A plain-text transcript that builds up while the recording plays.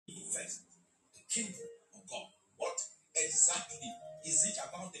first. The kingdom of God. What exactly is it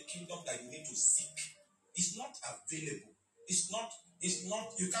about the kingdom that you need to seek? It's not available. It's not,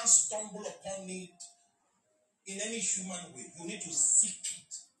 you can't stumble upon it in any human way. You need to seek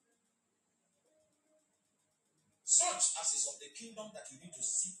it. Such as is of the kingdom that you need to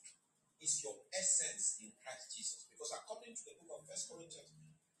seek is your essence in Christ Jesus. Because according to the book of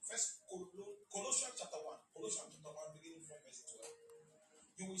Colossians chapter 1, beginning from verse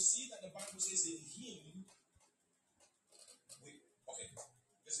 12, you will see that the Bible says in him,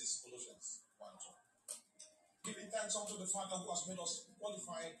 this is Colossians 1, 2. Giving thanks unto the Father who has made us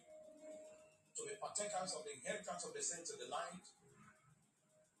qualified to be partakers of the inheritance of the saints in the light.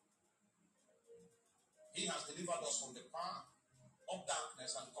 He has delivered us from the power of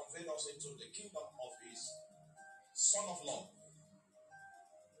darkness and conveyed us into the kingdom of his Son of Love.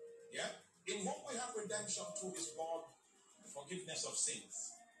 Yeah? In whom we have redemption through his blood, forgiveness of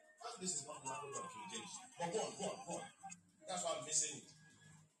sins. This is not the language of King James. But go on. That's why I'm missing it.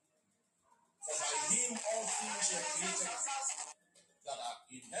 For by him all things were created that are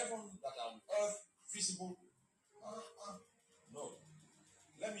in heaven, that are on earth, visible. No.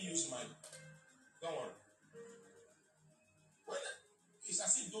 Let me use mine. Don't worry. It's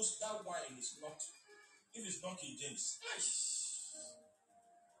as if that wine is not, if it's not King James.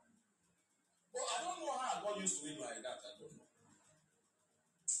 But I don't know how God used to eat like that. I don't know.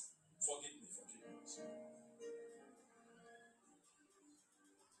 Forgive me.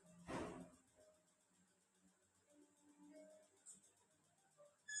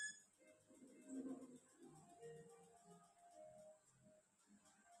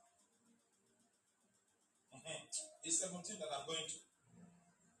 It's 17 that I'm going to.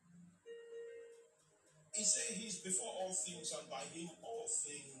 He said he's before all things, and by him all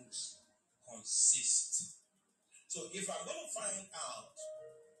things consist. So if I'm going to find out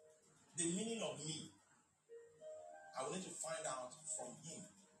the meaning of me, I will need to find out from him,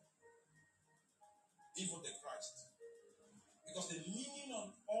 even the Christ. Because the meaning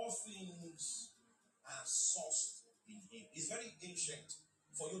of all things are sourced in him. It's very ancient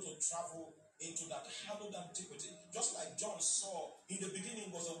for you to travel into that hallowed antiquity. Just like John saw, in the beginning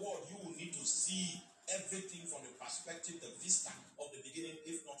was a word. You will need to see everything from the perspective, the vista of the beginning.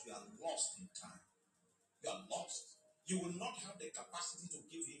 If not, you are lost in time. You are lost. You will not have the capacity to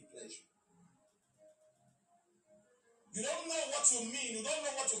give him pleasure. You don't know what you mean. You don't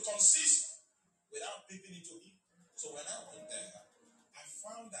know what you consist without peeping into him. So when I went there, I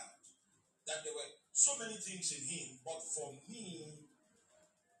found out that there were so many things in him, but for me,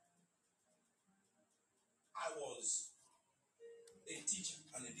 I was a teacher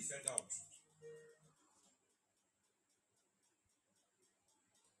and a defender of truth.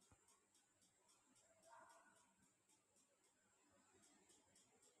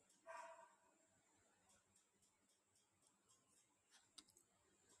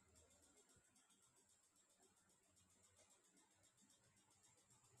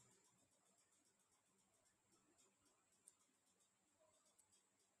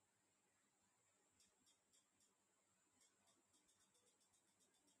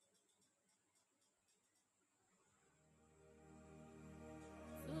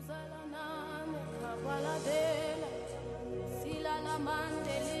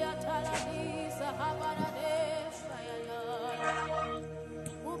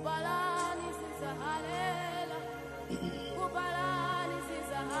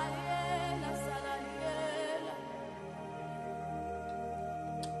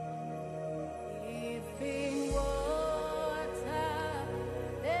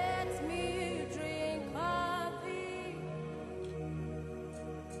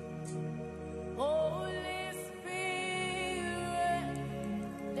 Holy Spirit,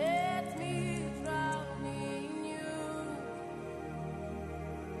 let me drown in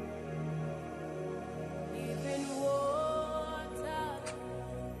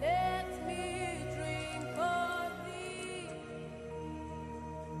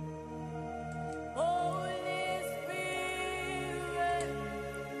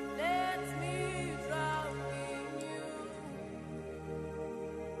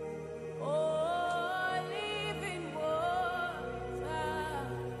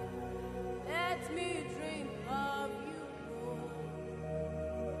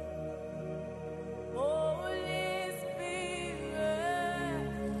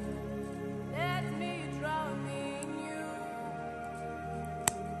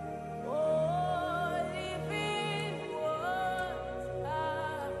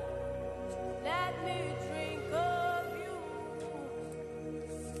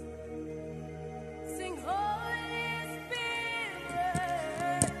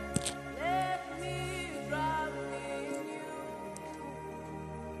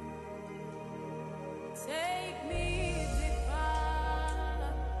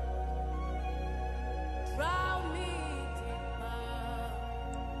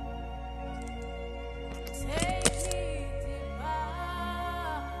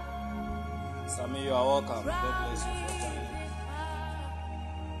Sammy, you are welcome. God bless you for joining.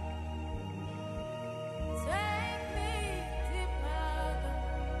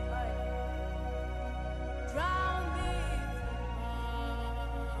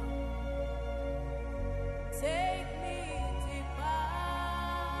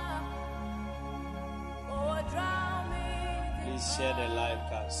 Please share the live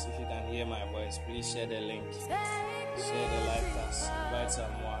cast. If you can hear my voice, please share the link. Share the live cast. Invite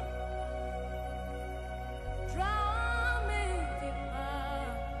someone.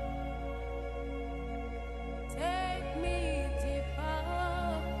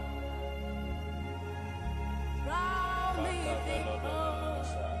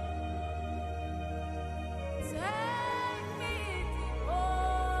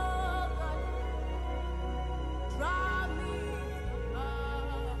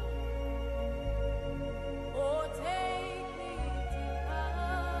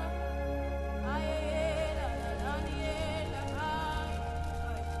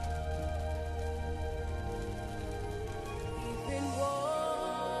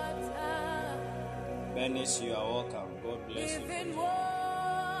 Dennis, you are welcome. God bless you.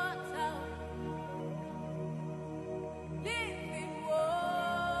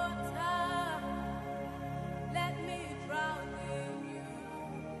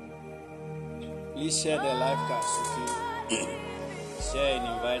 Please share the live cast if you share and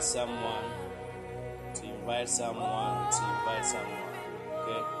invite someone to invite someone to invite someone.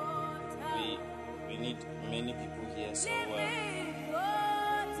 Okay, we need many people here, so we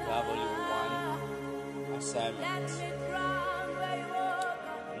have only one assignment.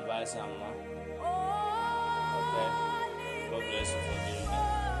 Invite someone. Okay, God bless you for doing that.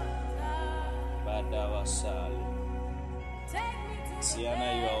 Badawasali. Sienna,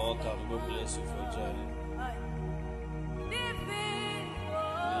 you are welcome. God bless you for joining.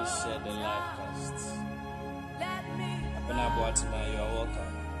 Please share the live cast. Apena Boatima, you are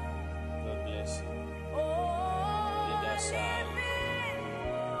welcome. God bless you. Bidasali.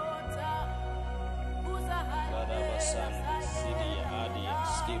 Badawasali. Sidia, Adia,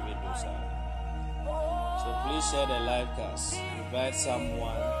 Stevie Dosali. So please share the live cast. Invite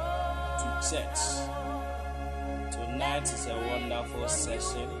someone to church. Tonight is a wonderful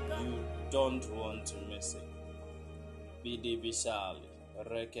session. You don't want to miss it. Bidi Bishali,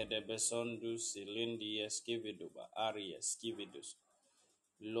 Reke de Besondu, Silindi Esquividuba, Ari Esquividus,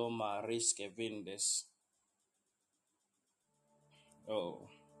 Loma Riske Vindes. Oh.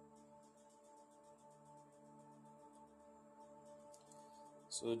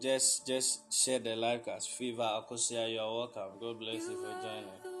 So just share the live cast. Fever Akosia, you are welcome. God bless you for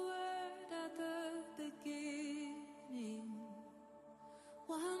joining.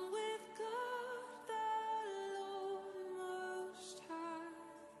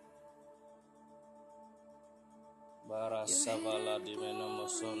 Bara Savala di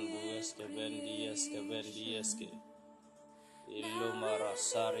Menomosondu Eskevendi Ilumara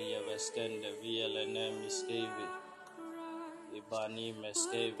Saria Veskende Vielenem Iskeve Ibani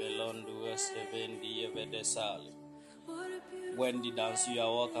Meskeve Londu Eskevendi Evedesali. Wendy Dance, you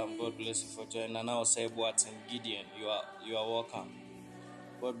are welcome. God bless you for joining. And now say Boatin Gideon, you are welcome.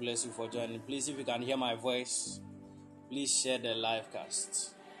 God bless you for joining. Please, if you can hear my voice, please share the live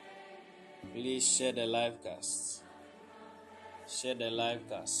cast. Please share the live cast. Share the live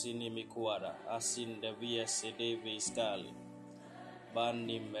cast. Sini Mikuara, Asin de VSCD Viskali,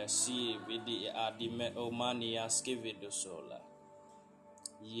 Bandi Messi, Vidi Adime Omani Askivido Sola,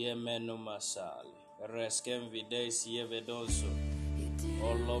 Yemenu Masali, Reskem Vides Yevedonso,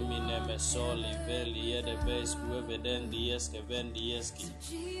 Olomine Mesoli, Veli Ede Base, Weveden Dieske Vendieski,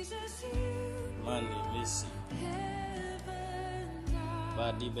 Mani Lisi,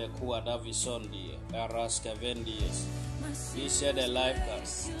 Badibe Kuada Visondi, Araska Vendies. Please share the live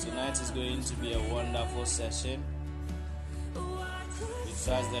cast. Tonight is going to be a wonderful session. We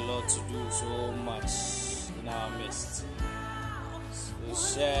trust the Lord to do so much in our midst.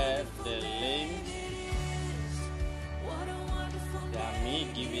 So share the link.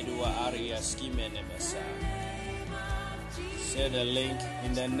 Yami give it to Aria Scheme. Share the link.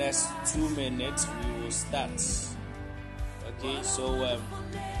 In the next 2 minutes we will start. Okay, so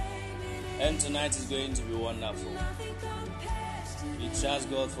and tonight is going to be wonderful. We trust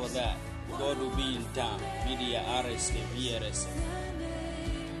God for that. God will be in town. Media RSK, VRS.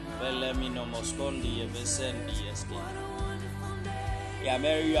 Belemino Moscondi, Vesendi, SK. Yeah,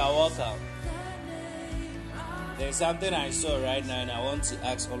 Mary, you are welcome. There's something I saw right now, and I want to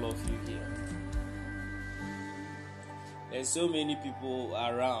ask all of you here. There's so many people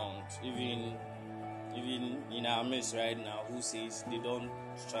around, even in our midst right now, who says they don't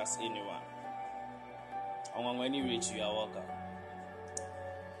trust anyone. And when you reach, you are welcome.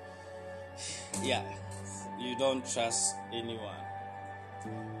 Yeah, you don't trust anyone.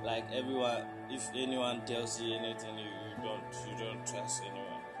 Like everyone, if anyone tells you anything, you don't trust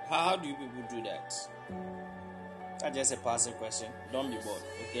anyone. How do you people do that? That's just a passive question. Don't be bored,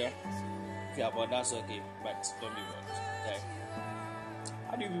 okay? If you are bored, that's okay, but don't be bored, okay?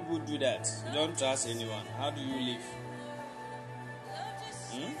 How do you people do that? You don't trust anyone. How do you live?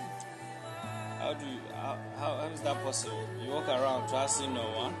 How is that possible? You walk around trusting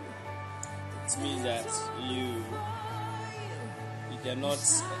no one. It means that you cannot,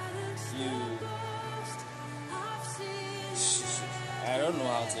 I don't know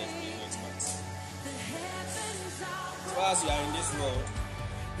how to explain it, but as far as you are in this world,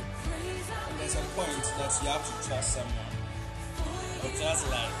 there's a point that you have to trust someone. Or trust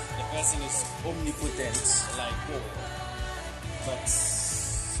like the person is omnipotent, like God, but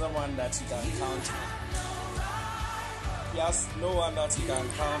someone that you can count on. He has no one that you can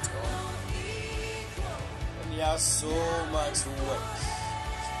count on. And he has so much work.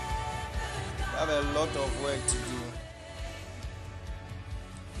 You have a lot of work to do.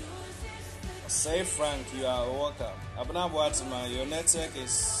 Say Frank, you are welcome. Abnabuatima, your network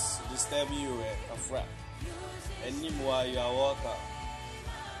is disturbing you, Kuffour. And Nimwa, you are welcome.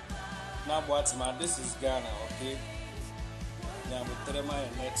 Nabuatima, this is Ghana, okay? Now, with Trema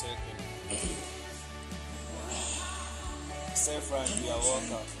and network. Say Frank, you are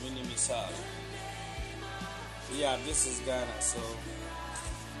welcome. My name is Sal. Yeah, this is Ghana, so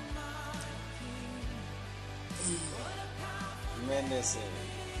Mendes,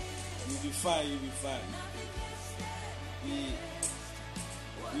 you'll be fine.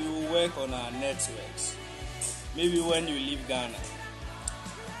 We will work on our networks. Maybe when you leave Ghana,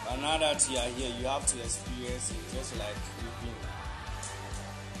 but now that you are here, you have to experience it, just like you've been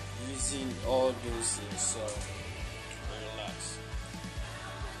using all those things. So relax.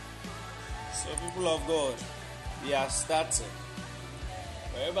 So people of God, we are starting.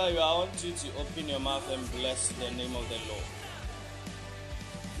 Wherever you are, I want you to open your mouth and bless the name of the Lord.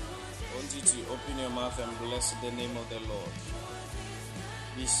 I want you to open your mouth and bless the name of the Lord.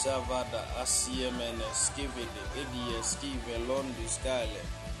 Bishavada asiemene skivide edie skive londu skale.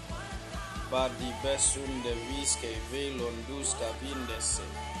 Badi besun de viske velondus kabindese.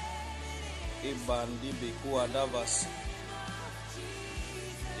 Ibandi bikuwa davasi.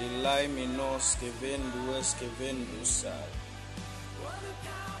 Ilai minos ke vendu sai.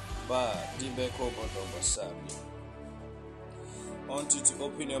 Ba dibeko bodobo sabi. I want you to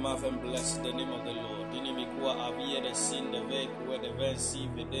open your mouth and bless the name of the Lord. Dinimikuwa avie de sin de veku de vensi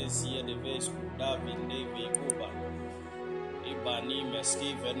vedensi de vesku David David Kuba. Ibani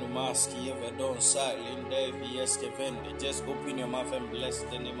meski venumaski evedon silent David eskevende. Just open your mouth and bless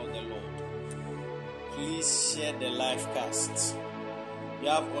the name of the Lord. Please share the live cast. You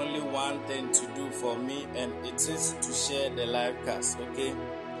have only one thing to do for me, and it is to share the live cast, okay?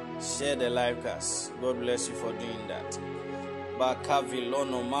 Share the live cast. God bless you for doing that.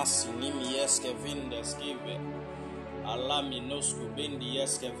 Bakavilono masi nimi yeske vinde skive. Alami nosku bindi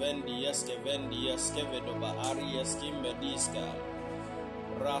yeske vendi yeske vedo bahari yeskimbe diska.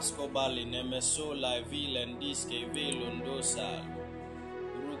 Rasko bali nemesola vilen diske velundosa.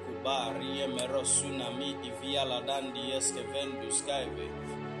 Ruku bari yemero tsunami iviala dandi yeske vendu skyve.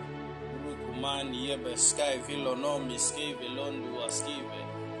 Ruku mani yebe skyve lonomi skive londu askive.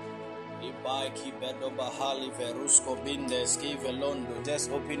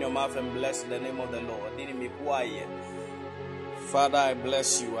 Just open your mouth and bless the name of the Lord. Father, I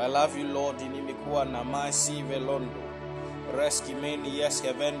bless you. I love you, Lord. Rescue me, yes,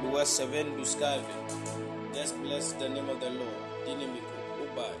 Kevendu, West Sevendu Skyve. Just bless the name of the Lord. Dinimiku,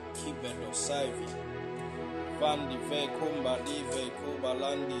 Uba, Kibedo, Saivi. Fandi, Ve, Kumba, Dive, Kuba,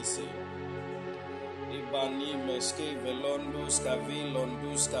 Landise. Ibani meske velondus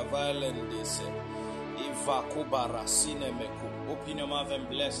kavilondus kavalendise. Iva kubara sinemeku. Open your mouth and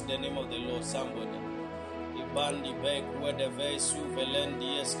bless the name of the Lord. Somebody. Ibandi bek wede vesu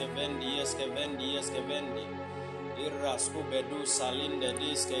velendi eskevendi. Irasku bedu salinde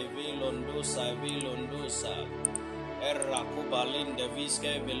diske vilondusa. Erra kubalinde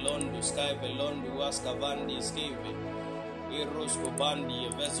viske velondus kai velondu askavandi skeve. Irus kubandi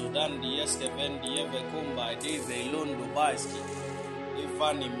vezudandi eskevendi evekumba dive lundu baiski.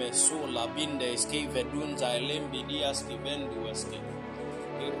 Ifani mesula binde skive dunza elembi diaski vendu eske.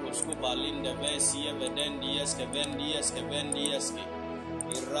 Irus kubalinde vesi evedendi eskevendi eske.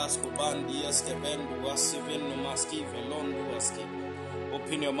 Iras kubandi eskevendu asivenu maskive londu eske.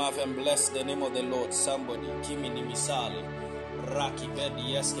 Open your mouth and bless the name of the Lord. Somebody, Kimi ni misali. Raki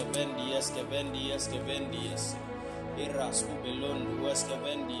vendies kevendies. Iras kubelondu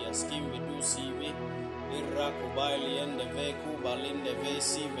eskevendies kimbidusivi. Iraku baili ende ve kubalinde ve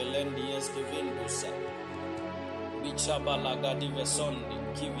si velendies kevendusa. Bichabala gadive sondi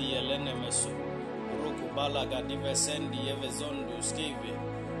kivi elene meso. Rukubala gadive sendi eve zondu skivi.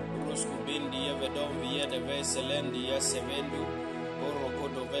 Rusku bindi eve donvi ede ve selendi esevendu.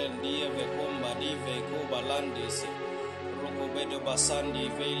 Orokodo vendi eve kumba dive kubalandisi. Rokobedo basandi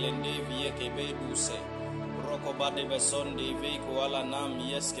veilende vieke beduse. Rokobade besondi veiko ala nam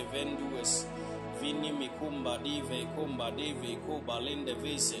yeske vendues. Vini mikumba dive kubalinde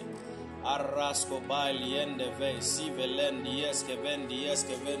vise. Arrasco baili ende ve si velendi eske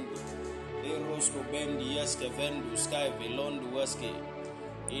vendu. Erosco bendi eske vendu sky velondu eske.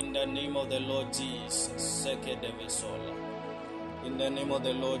 In the name of the Lord Jesus, seke de vesola. In the name of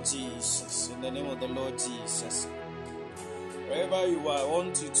the Lord Jesus, in the name of the Lord Jesus. Wherever you are, I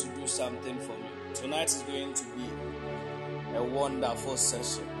want you to do something for me. Tonight is going to be a wonderful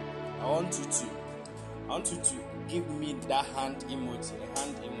session. I want you to give me that hand emoji,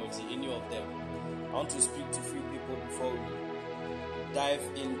 any of them. I want to speak to few people before we dive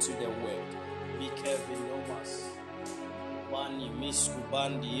into the word. Be careful, Nomas. Wani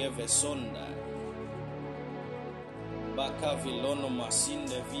miskubandi eve sonda. Baka vilono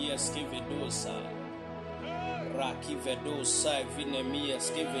masinde vies kivedosa. Raki vedosa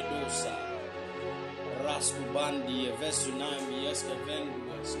vinemies kivedosa. Raskubandi eve tsunami eske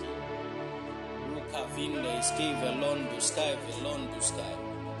vendueski. Vinde velondu sky.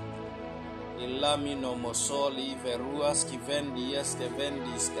 Ilamino mosoli veruas ki vendi eske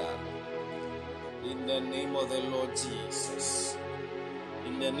vendiska. In the name of the Lord Jesus.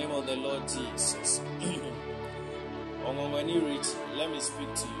 In the name of the Lord Jesus. When you reach, let me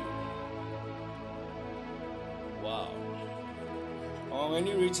speak to you. Wow. When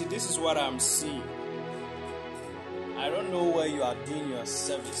you reach, this is what I'm seeing. I don't know where you are doing your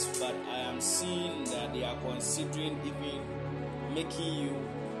service, but I am seeing that they are considering even making you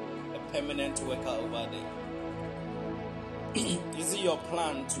a permanent worker over there. Is it your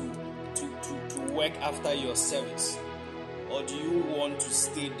plan to work after your service, or do you want to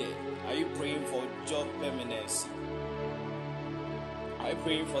stay there? Are you praying for job permanency? Are you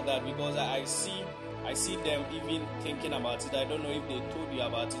praying for that? Because I see them even thinking about it. I don't know if they told you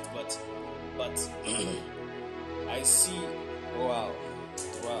about it, but I see. Wow.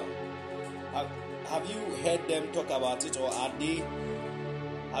 Have you heard them talk about it, or are they?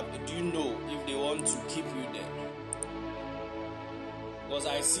 Do you know if they want to keep you there? Because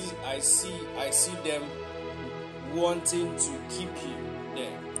I see them wanting to keep you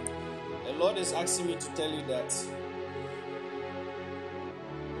there. The Lord is asking me to tell you that.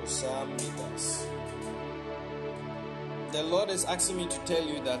 The Lord is asking me to tell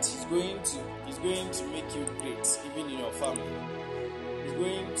you that He's going to make you great, even in your family. He's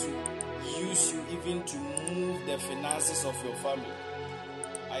going to use you even to move the finances of your family.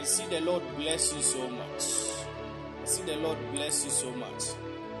 I see the Lord bless you so much.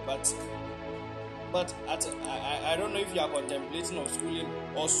 But I don't know if you are contemplating of schooling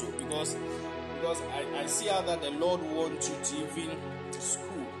also, because I see how that the Lord wants you to even school.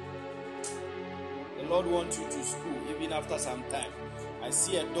 The Lord wants you to school even after some time. I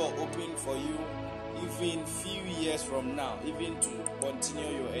see a door open for you even few years from now, even to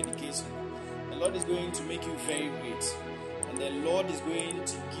continue your education. The Lord is going to make you very great, and the Lord is going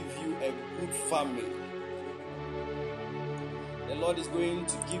to give you a good family. The Lord is going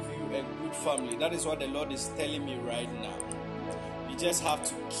to give you a good family. That is what the Lord is telling me right now. You just have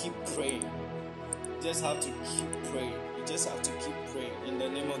to keep praying. You just have to keep praying. In the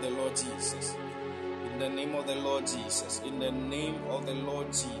name of the Lord Jesus. In the name of the Lord Jesus. In the name of the Lord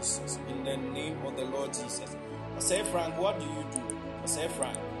Jesus. In the name of the Lord Jesus. Osei Frank, what do you do? Osei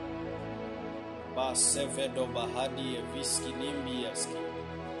Frank. Basevedo bahadi eviski nimbiaski.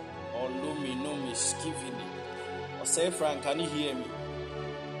 Olumi nomi skivini. Osei Frank, can you hear me?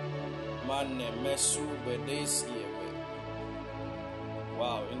 Mane mesu bedeski eve.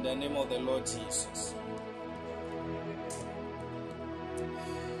 Wow, in the name of the Lord Jesus.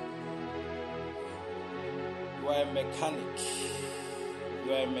 You are a mechanic.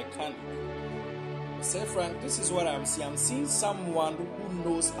 Say, Frank, this is what I'm seeing. I'm seeing someone who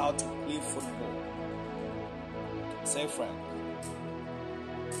knows how to play football. Say, Frank.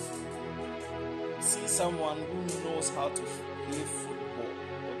 See someone who knows how to play football.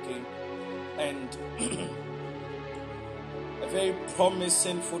 Okay? And a very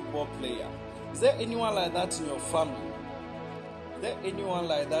promising football player. Is there anyone like that in your family?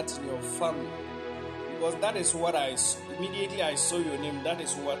 Because that is what immediately I saw your name, that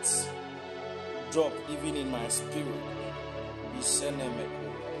is what dropped even in my spirit.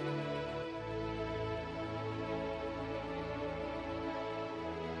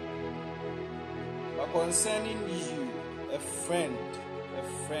 But concerning you, a friend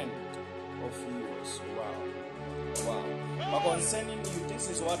of yours. Wow. But concerning you, this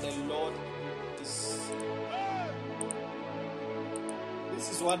is what the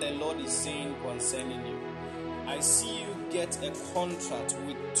Lord is saying concerning you. I see you get a contract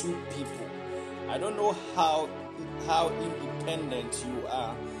with 2 people. I don't know how independent you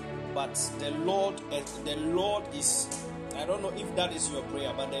are, but the Lord is, I don't know if that is your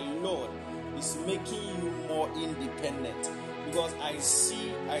prayer, but the Lord is making you more independent, because I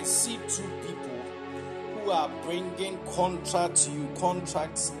see 2 people who are bringing contracts to you,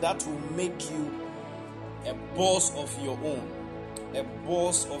 contracts that will make you a boss of your own.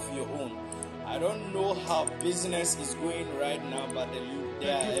 I don't know how business is going right now, but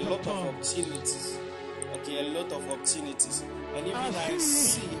there are a lot of opportunities. Okay, a lot of opportunities. And even I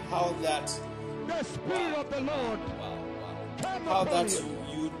see how that the Spirit of the Lord how that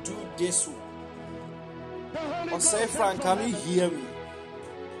you do this. Osei Frank, can you hear me?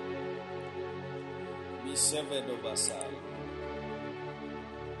 Be severed over Sal.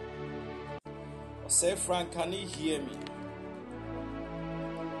 Osei Frank, can you hear me?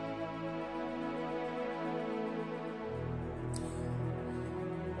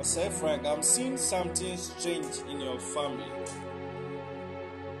 Osei Frank, I'm seeing something strange in your family.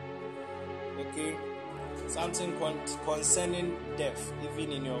 Okay? Something concerning death,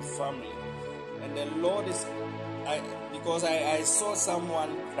 even in your family. And the Lord is, because I saw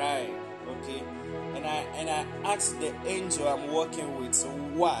someone crying, okay? And I asked the angel I'm working with, so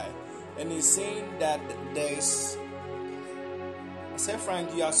why? And he's saying that there's, I said,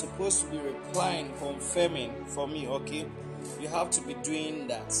 Frank, you are supposed to be replying, confirming for me, okay? You have to be doing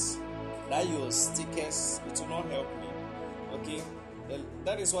that. That your stickers, it will not help me, okay?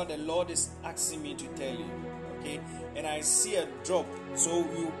 That is what the Lord is asking me to tell you, okay? And I see a drop, so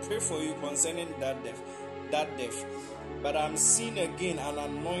we will pray for you concerning that death. But I'm seeing again an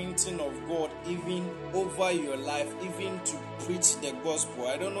anointing of God even over your life, even to preach the gospel.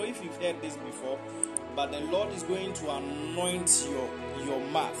 I don't know if you've heard this before, but the Lord is going to anoint your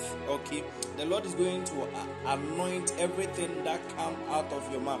mouth, okay? The Lord is going to anoint everything that comes out of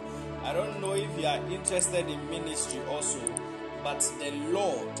your mouth. I don't know if you are interested in ministry also, but the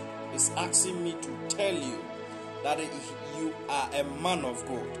Lord is asking me to tell you that you are a man of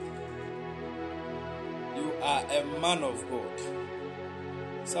God. You are a man of God.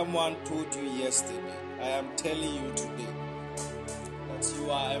 Someone told you yesterday. I am telling you today that you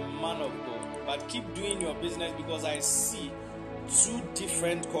are a man of God. But keep doing your business, because I see 2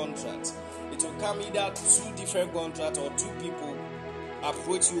 different contracts. It will come either 2 different contracts or 2 people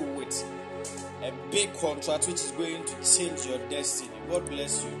approach you with a big contract which is going to change your destiny. God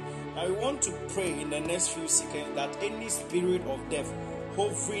bless you. Now we want to pray in the next few seconds that any spirit of death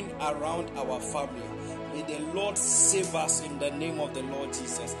hovering around our family, may the Lord save us in the name of the Lord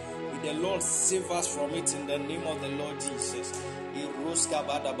Jesus. May the Lord save us from it in the name of the Lord Jesus.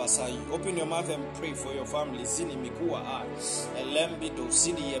 Open your mouth and pray for your family. Zini mikua a elembido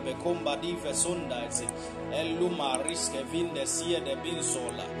sidi ebekomba dive sonda eluma riske vinde sie de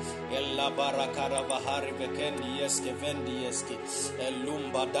binsola ella barakara bahari bekendi yeske vendi yeske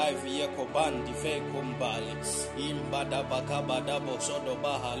elumba dive yeko bandi fe kumbali imbada bakabada bosodo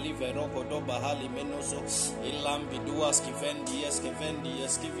baha liveroko do bahali menoso ilambi duaski vendi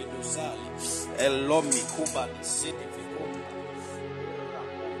yeske vidusali elomi kuba sidi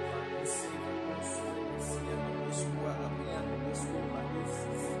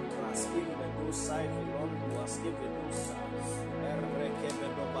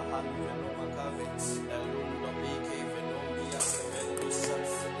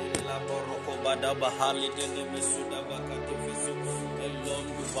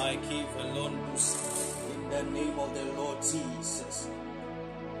in the name of the Lord Jesus.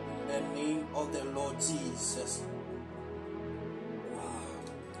 In the name of the Lord Jesus. Wow.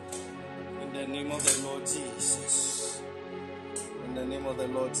 In the name of the Lord Jesus. In the name of the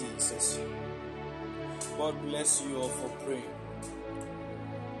Lord Jesus. God bless you all for praying.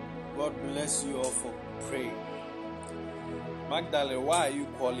 God bless you all for praying. Magdalene, why are you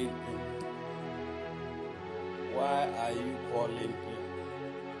calling him? Why are you calling him?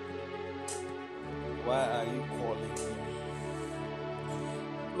 Why are you calling him?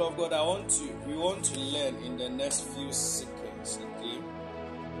 People of God, we want to learn in the next few seconds, okay?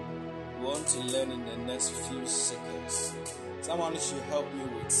 We want to learn in the next few seconds. Someone should help me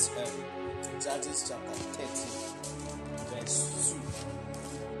with Judges chapter 13, verse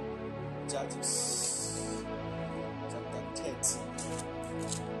 2. Judges chapter 13.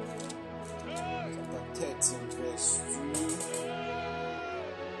 Chapter 13, verse 2.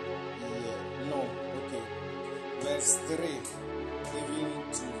 Yeah, no, okay. Verse 3, even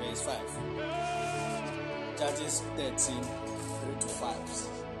to verse 5. Judges 13, 3 to 5.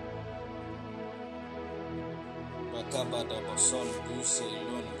 Bakabada Boson Duse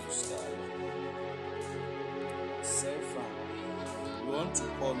Londus. Say, Frank, you want to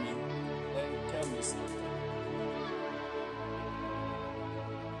call me? Then tell me something.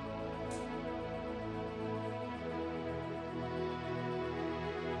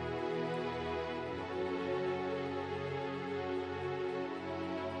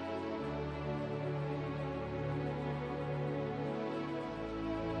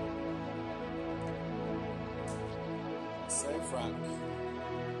 Say, Frank.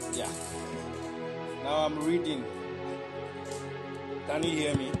 Yeah. Now I'm reading. Can you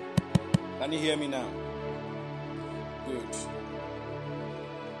hear me? Can you hear me now? Good.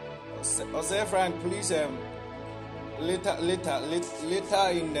 Osei Frank, please later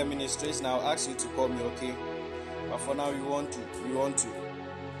in the administration I'll ask you to call me, okay? But for now we want to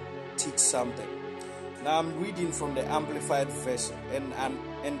teach something. Now I'm reading from the Amplified Version,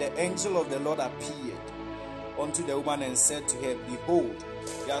 and the angel of the Lord appeared unto the woman and said to her, behold.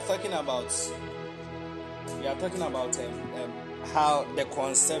 We are talking about how the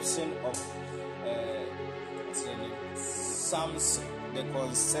conception of Samson, the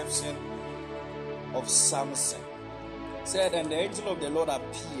conception of Samson. Said, and the angel of the Lord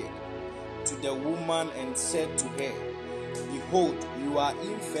appeared to the woman and said to her, behold, you are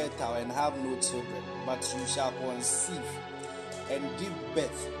infertile and have no children, but you shall conceive and give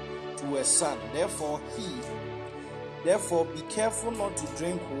birth to a son. Therefore be careful not to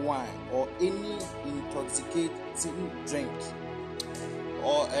drink wine or any intoxicating drink.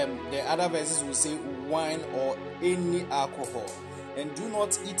 Or the other verses will say wine or any alcohol. And do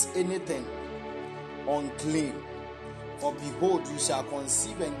not eat anything unclean. For behold, you shall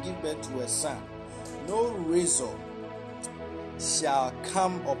conceive and give birth to a son. No razor shall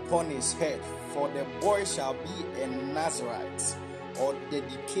come upon his head, for the boy shall be a Nazarite, or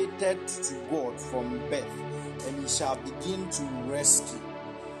dedicated to God from birth, and he shall begin to rescue.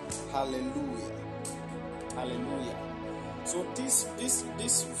 Hallelujah. Hallelujah. So this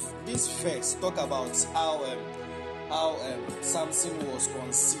verse talk about how Samson was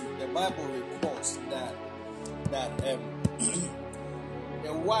conceived. The Bible records that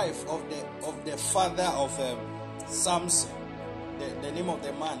the wife of the father of Samson, the name of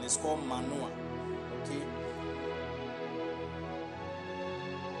the man is called Manoah. Okay.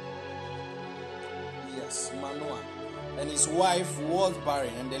 Yes, Manoah. And his wife was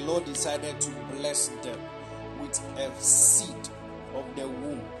barren, and the Lord decided to bless them with a seed of the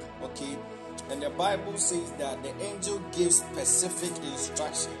womb. Okay. And the Bible says that the angel gives specific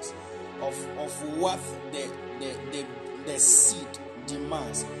instructions of what the seed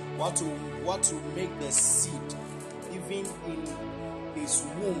demands, what to make the seed even in his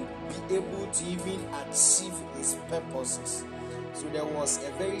womb be able to even achieve his purposes. So there was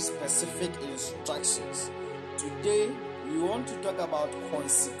a very specific instructions. Today we want to talk about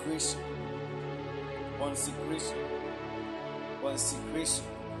consecration.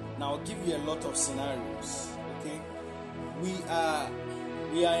 Now I'll give you a lot of scenarios. Okay, we are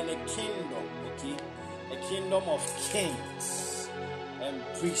in a kingdom. Okay, a kingdom of kings and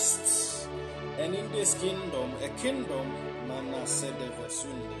priests, and in this kingdom, a kingdom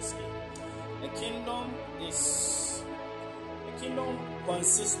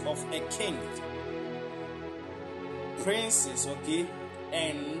consists of a king, princes, okay,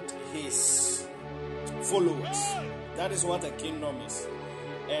 and his followers. That is what a kingdom is.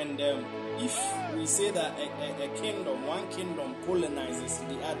 And if we say that a kingdom, one kingdom colonizes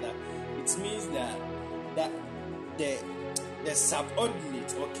the other, it means that the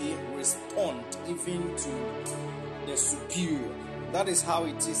subordinate, okay, respond even to the superior. That is how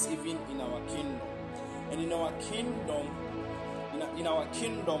it is even in our kingdom. And in our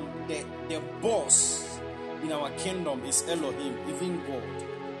kingdom, the boss in our kingdom is Elohim, even God.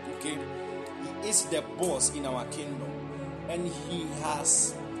 Okay, He is the boss in our kingdom, and He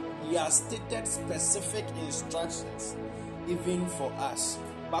has stated specific instructions even for us.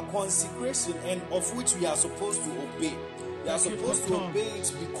 But consecration, and of which we are supposed to obey. We are supposed to obey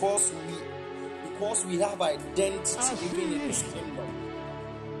it because we have identity even in His kingdom.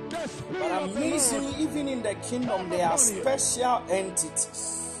 But amazingly, even in the kingdom, there are special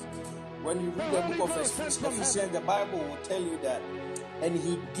entities When you read the book of Ephesians, the Bible will tell you that, and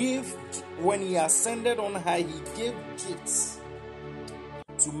he gave, when he ascended on high, he gave gifts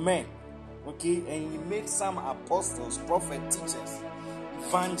to men, okay, and he made some apostles, prophets, teachers,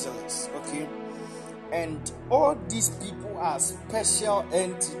 evangelists, okay, and all these people are special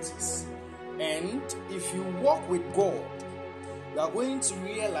entities. And if you walk with God, you are going to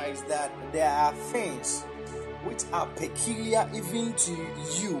realize that there are things which are peculiar even to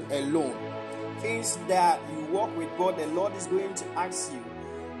you alone. Things that you walk with God, the Lord is going to ask you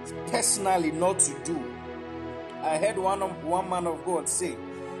personally not to do. I heard one man of God say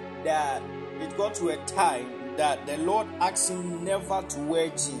that it got to a time that the Lord asked him never to wear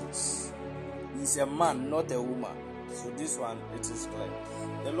jeans. He's a man, not a woman. So this one, it is clear.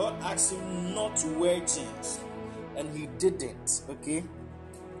 The Lord asked him not to wear jeans, and he didn't, okay?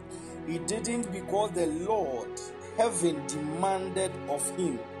 He didn't because the Lord, heaven, demanded of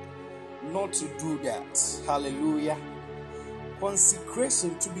him not to do that. Hallelujah.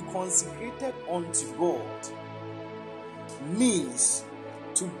 Consecration, to be consecrated unto God, means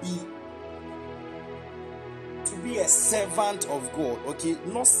to be a servant of God, okay?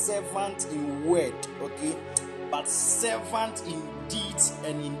 Not servant in word, okay? But servant in deeds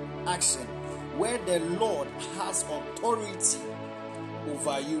and in action, where the Lord has authority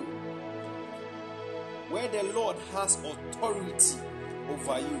over you. Where the Lord has authority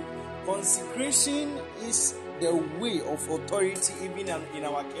over you. Consecration is the way of authority even in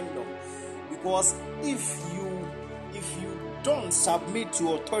our kingdom. Because if you don't submit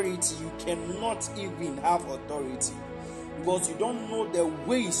to authority, you cannot even have authority. Because you don't know the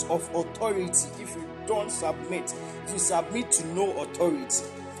ways of authority if you don't submit. If you submit to no authority.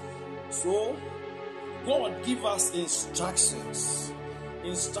 So, God give us instructions.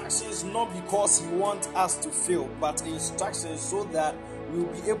 Instructions not because He wants us to fail, but instructions so that we'll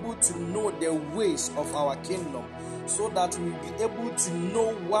be able to know the ways of our kingdom. So that we'll be able to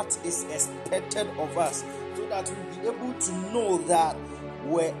know what is expected of us. So that we'll be able to know that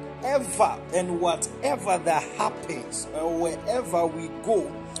wherever and whatever that happens, or wherever we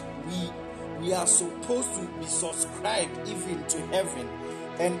go, we are supposed to be subscribed even to heaven,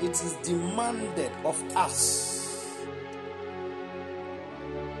 and it is demanded of us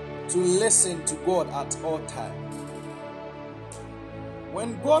to listen to God at all times.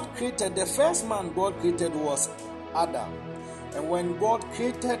 When God created, the first man God created was Adam. And when God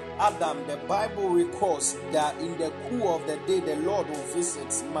created Adam, the Bible records that in the cool of the day, the Lord will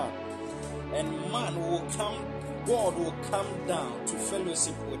visit man. And God will come down to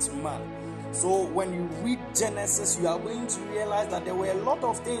fellowship with man. So when you read Genesis, you are going to realize that there were a lot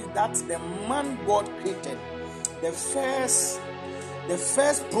of things that the man God created. The first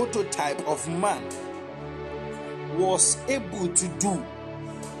prototype of man was able to do.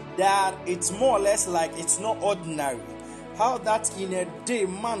 That it's more or less like it's not ordinary. How that in a day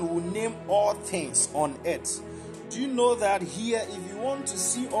man will name all things on earth. Do you know that here, if you want to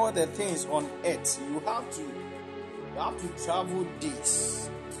see all the things on earth, you have to travel days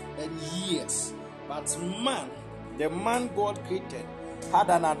and years. But man, the man God created, had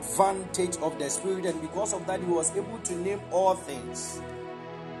an advantage of the Spirit, and because of that he was able to name all things.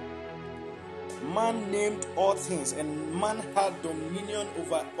 Man named all things, and man had dominion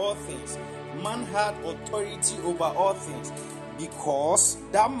over all things. Man had authority over all things, because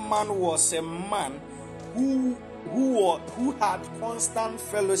that man was a man who had constant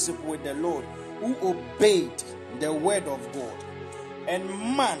fellowship with the Lord, who obeyed the word of God. And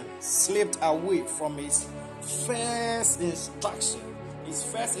man slipped away from his first instruction,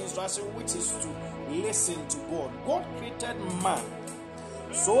 which is to listen to God. God created man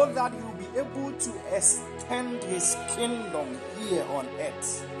so that he will be able to extend his kingdom here on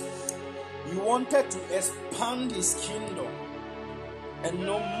earth. He wanted to expand his kingdom. And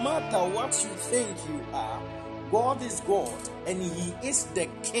no matter what you think you are, God is God, and he is the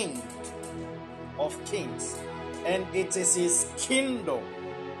King of kings. And it is his kingdom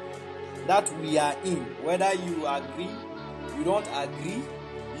that we are in. Whether you agree, you don't agree,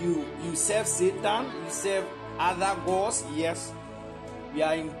 you serve Satan, you serve other gods, yes, we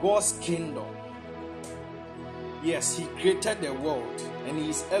are in God's kingdom. Yes, he created the world, and he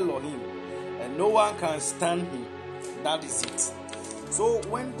is Elohim, and no one can stand him. That is it. So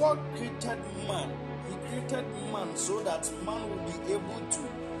when God created man, he created man so that man will be able to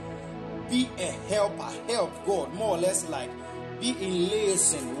be a helper, help God, more or less like be in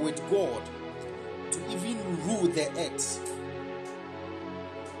liaison with God to even rule the earth.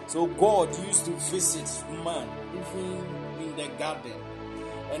 So God used to visit man even in the garden,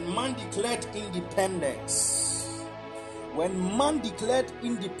 and man declared independence. When man declared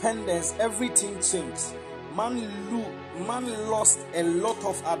independence, everything changed. Man lost a lot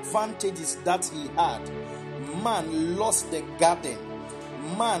of advantages that he had. Man lost the garden.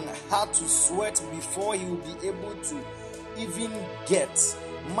 Man had to sweat before he would be able to even get.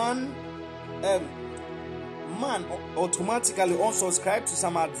 Man automatically unsubscribed to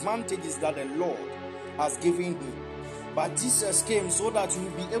some advantages that the Lord has given him. But Jesus came so that you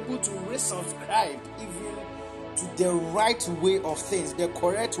will be able to resubscribe even to the right way of things, the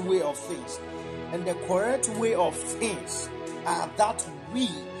correct way of things. And the correct way of things are that we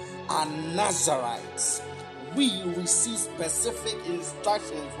are Nazarites. We receive specific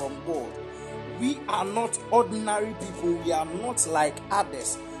instructions from God. We are not ordinary people. We are not like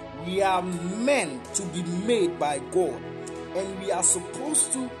others. We are meant to be made by God. And we are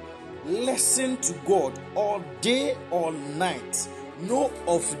supposed to listen to God all day, all night. No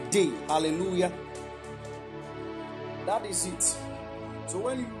off day. Hallelujah. That is it. So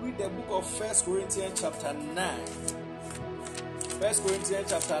when you read the book of 1 Corinthians chapter 9, 1 Corinthians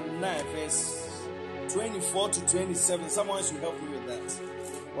chapter 9, verse 24 to 27, someone should help me with that,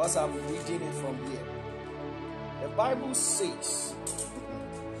 whilst I'm reading it from here. The Bible says,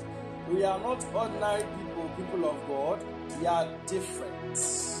 we are not ordinary people of God, we are different.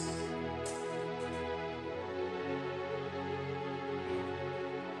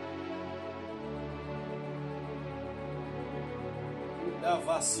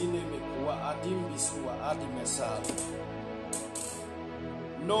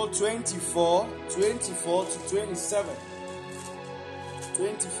 No, 24 to 27.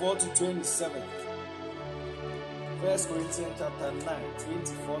 24 to 27. 1 Corinthians chapter 9,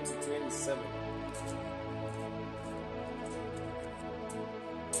 24 to 27.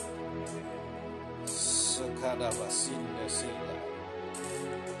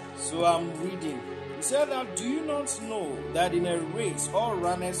 So I'm reading. He said that, do you not know that in a race all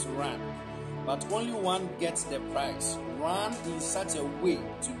runners run, but only one gets the prize? Run in such a way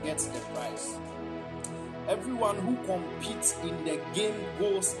to get the prize. Everyone who competes in the game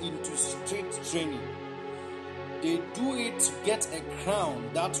goes into strict training. They do it to get a crown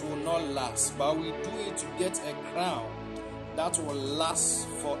that will not last, but we do it to get a crown that will last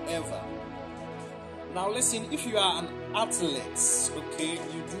forever. Now listen, if you are an athlete, okay,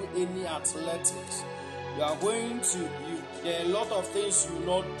 you do any athletics, you are going to, there are a lot of things you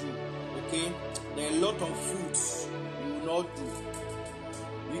will not do, okay? There are a lot of foods you will not do.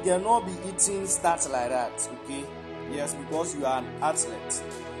 You cannot be eating stuff like that, okay? Yes, because you are an athlete.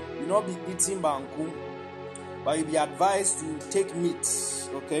 You will not be eating banku, but you'll be advised to take meat,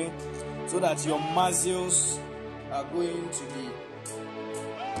 okay? So that your muscles are going to be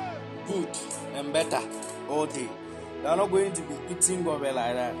good and better all day. You are not going to be eating gobe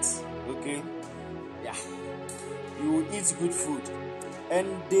like that, okay? Yeah, you will eat good food. And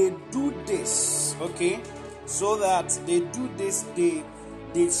they do this, okay? So that they do this, they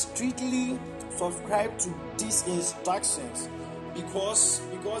strictly subscribe to these instructions because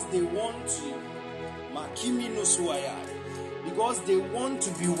they want to makimi no suaya, because they want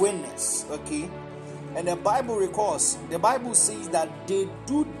to be winners, okay? And the Bible says that they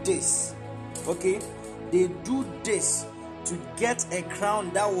do this, okay? They do this to get a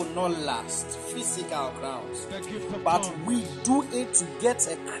crown that will not last, physical crowns. But we do it to get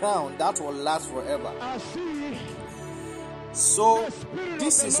a crown that will last forever. So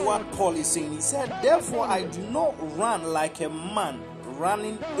this is what Paul is saying. He said, therefore I do not run like a man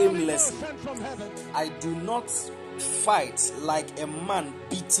running aimlessly. I do not fight like a man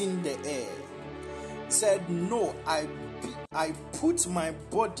beating the air. He said, no, I put my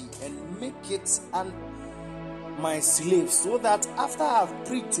body and make it my slave, so that after I have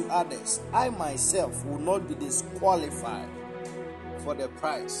preached to others, I myself will not be disqualified for the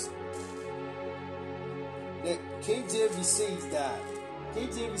prize. The KJV says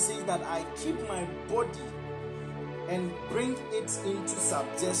that I keep my body and bring it into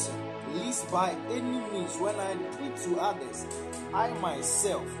subjection, lest by any means when I preach to others, I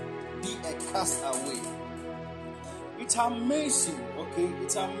myself be a castaway. It's amazing, okay?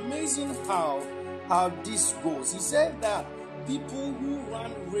 It's amazing how this goes. He said that people who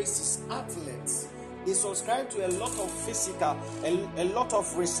run races, athletes, they subscribe to a lot of physical, a lot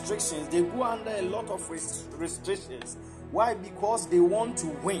of restrictions. They go under a lot of restrictions. Why? Because they want to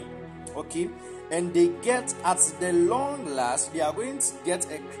win, okay? And they get, at the long last, they are going to get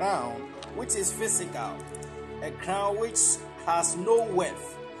a crown which is physical, a crown which has no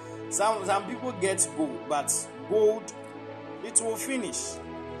worth. Some people get gold, but gold, it will finish.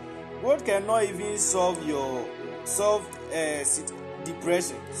 Gold cannot even solve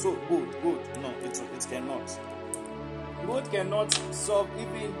depression. So gold, no, it cannot. God cannot solve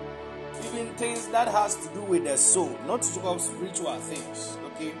even things that has to do with the soul, not to talk of spiritual things.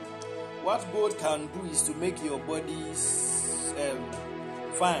 Okay, what God can do is to make your bodies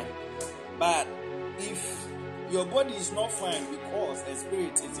fine, but if your body is not fine because the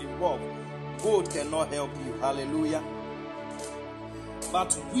spirit is involved, God cannot help you. Hallelujah.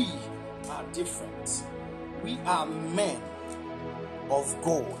 But we are different. We are men of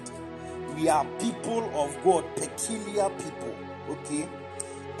God. We are people of God, peculiar people. Okay?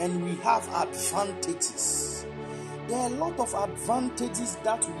 And we have advantages. There are a lot of advantages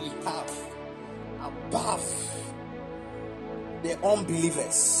that we have above the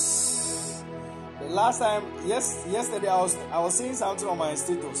unbelievers. The last time, yesterday, I was saying something on my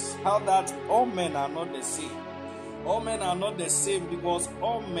status, how that all men are not the same. All men are not the same because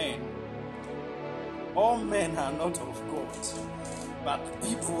all men are not of God. But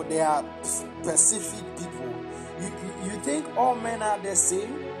people, they are specific people. You think all men are the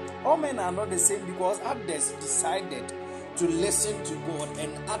same? All men are not the same because others decided to listen to God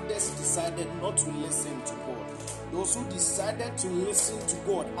and others decided not to listen to God. Those who decided to listen to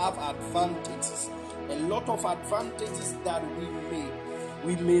God have advantages. A lot of advantages that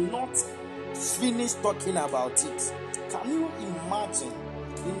we may not finish talking about it. Can you imagine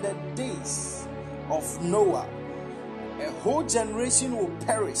in the days of Noah, a whole generation will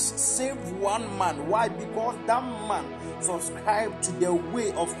perish, save one man. Why? Because that man subscribed to the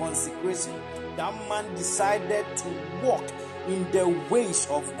way of consecration. That man decided to walk in the ways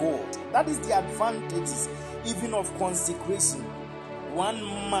of God. That is the advantages even of consecration. One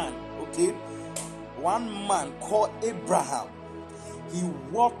man called Abraham, he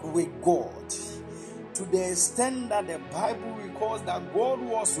walked with God to the extent that the Bible records that God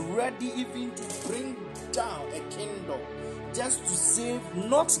was ready even to bring down a kingdom just to save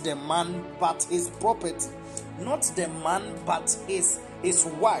not the man but his property, not the man but his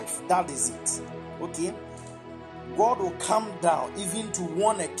wife. That is it. Okay, God will come down even to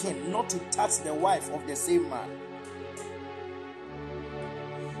warn a king not to touch the wife of the same man.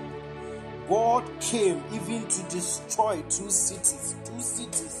 God came even to destroy two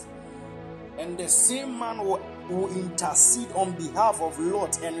cities, and the same man will intercede on behalf of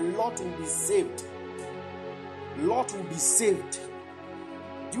Lot, and Lot will be saved. Lot will be saved.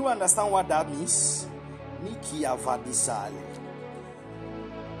 Do you understand what that means? Nikia Vadisali.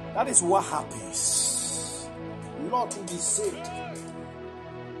 That is what happens. Lot will be saved.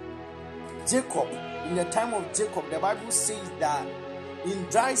 Jacob, in the time of Jacob, the Bible says that in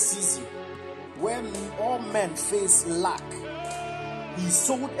dry season, when all men face lack, he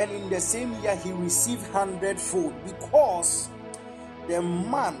sowed, and in the same year he received 100-fold, because the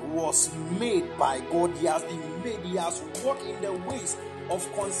man was made by God. He has been made. He has walked in the ways of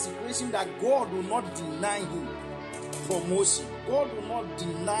consecration, that God will not deny him promotion. God will not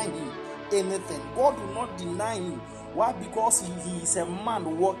deny him anything. God will not deny him. Why? Because he is a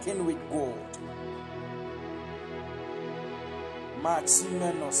man walking with God.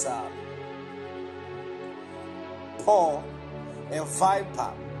 Paul, a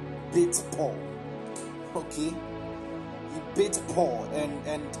viper, bit Paul. Okay, he bit Paul, and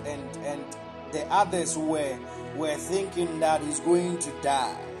the others were thinking that he's going to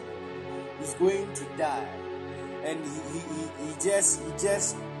die. He's going to die, and he just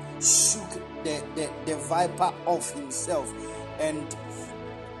shook the viper off himself, and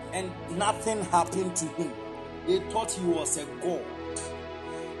nothing happened to him. They thought he was a god.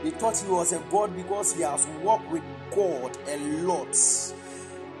 They thought he was a god because he has walked with God a lot.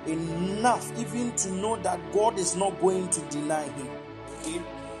 Enough even to know that God is not going to deny him. Okay?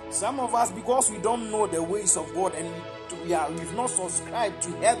 Some of us, because we don't know the ways of God, and we've not subscribed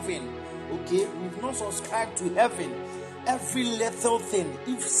to heaven. Okay? We've not subscribed to heaven. Every little thing,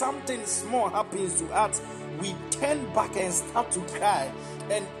 if something small happens to us, we turn back and start to cry.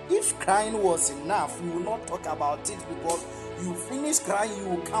 And if crying was enough, we will not talk about it, because you finish crying, you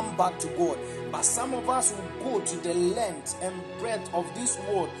will come back to God. But some of us will go to the length and breadth of this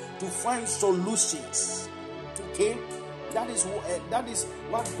world to find solutions. Okay? That is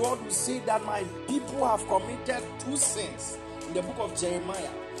what God will say, that my people have committed two sins. In the book of Jeremiah,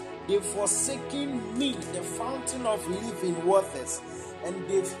 they've forsaken me, the fountain of living waters, and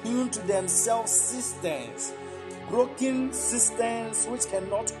they've hewn to themselves cisterns, broken cisterns which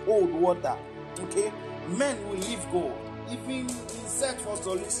cannot hold water. Okay? Men will leave God even in search for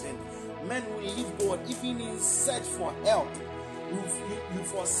solution. Men will leave God even in search for help. You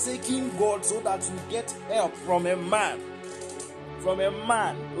forsaking God so that you get help from a man. From a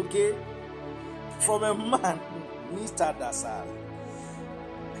man, okay? From a man, Mr. Dasar.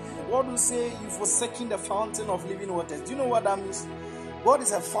 God will say, you forsaking the fountain of living waters. Do you know what that means? God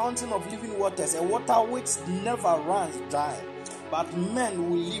is a fountain of living waters, a water which never runs dry. But men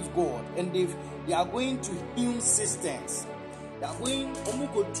will leave God, and they are going to hewn cisterns. They are going to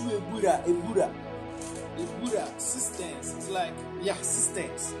a Buddha cisterns. It's like,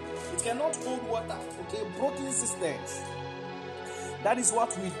 cisterns. It cannot hold water, okay? Broken cisterns. That is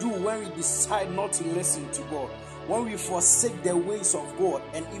what we do when we decide not to listen to God. When we forsake the ways of God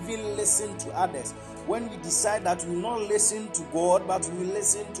and even listen to others. When we decide that we will not listen to God, but we will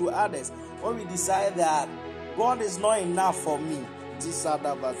listen to others. When we decide that God is not enough for me.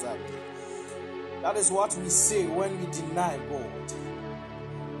 That is what we say when we deny God.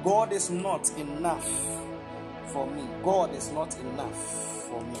 God is not enough for me. God is not enough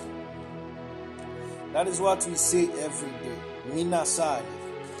for me. That is what we say every day. Minasai.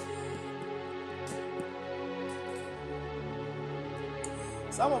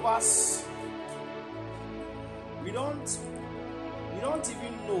 Some of us, we don't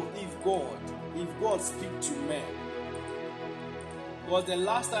even know if God speaks to men. Because the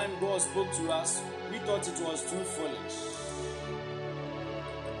last time God spoke to us, we thought it was too foolish.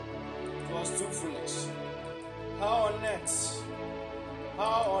 It was too foolish. How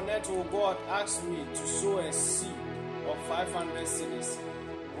on earth will God ask me to sow a seed of 500 cedis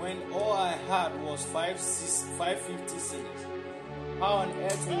when all I had was 550 cedis? How on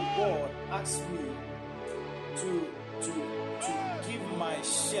earth will God ask me to give my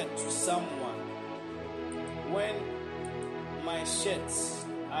shirt to someone when my shirts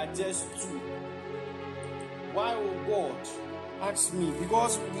are just 2? Why will God ask me?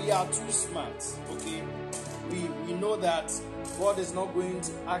 Because we are too smart, okay? We know that God is not going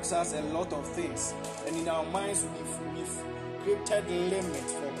to ask us a lot of things, and in our minds we've created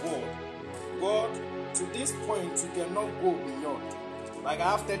limits for God. God, to this point, you cannot go beyond. Like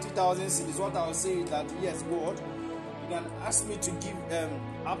I have 30,000 cedis. What I will say is that yes, God, you can ask me to give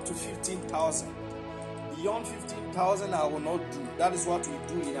up to 15,000. Beyond 15,000, I will not do. That is what we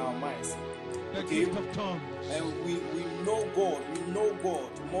do in our minds. The gift of tongues. And we know God. We know God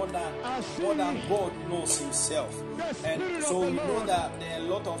more than God knows Himself. And so we know that there are a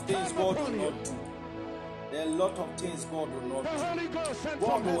lot of things God will not do. There are a lot of things God will not do.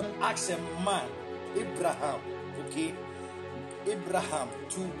 God will ask a man, Abraham, okay, Abraham,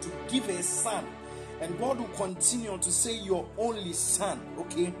 to give a son, and God will continue to say your only son,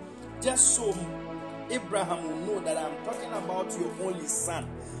 okay, just so Abraham will know that I'm talking about your only son.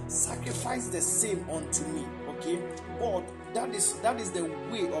 Sacrifice the same unto me, okay? God, that is the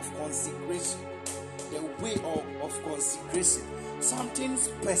way of consecration. The way of consecration. Something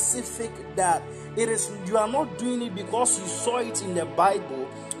specific that it is, you are not doing it because you saw it in the Bible.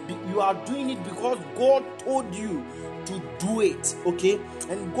 You are doing it because God told you to do it, okay?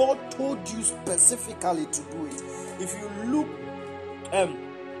 And God told you specifically to do it. If you look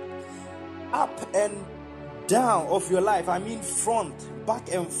up and down of your life, I mean front, back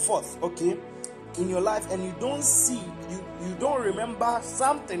and forth, okay, in your life, and you don't see, you don't remember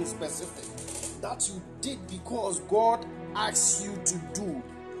something specific that you did because God asked you to do.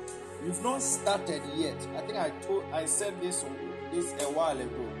 You've not started yet. I think I said this a while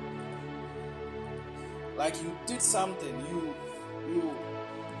ago. Like you did something, you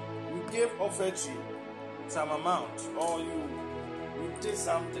gave offertory some amount, or you did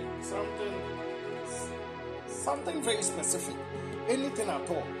something very specific, anything at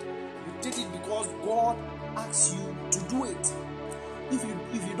all. You did it because God asked you to do it. If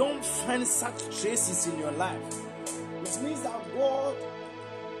you don't find such traces in your life, it means that God,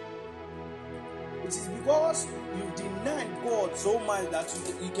 it is because you denied God so much that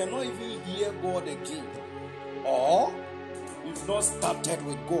you cannot even hear God again, or you've not started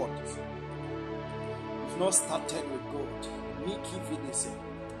with God. You've not started with God. Me keep it the same.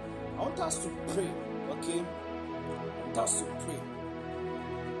 I want us to pray, okay? I want us to pray.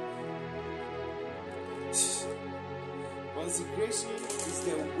 Consecration is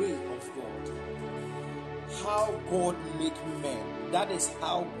the way of God. How God make men. That is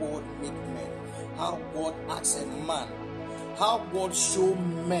how God make men. How God acts a man. How God show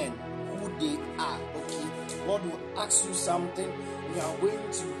men who they are. Okay, God will ask you something. You are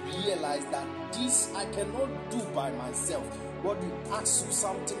going to realize that this I cannot do by myself. God will ask you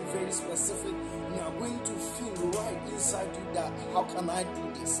something very specific. You are going to feel right inside you that how can I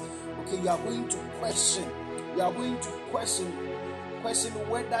do this? Okay, you are going to question. You are going to question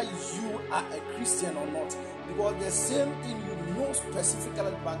whether you are a Christian or not. Because the same thing you know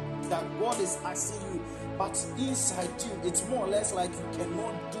specifically but that God is asking you, but inside you, it's more or less like you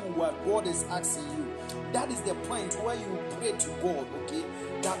cannot do what God is asking you. That is the point where you pray to God, okay?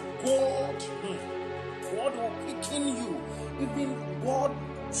 that God will quicken you. Even God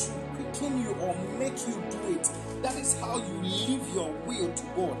should quicken you or make you do it. That is how you live your will to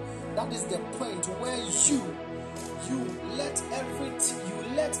God. That is the point where you let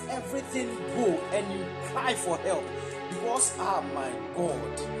everything go and you cry for help. Because, my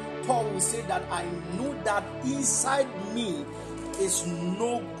God, Paul will say that I know that inside me is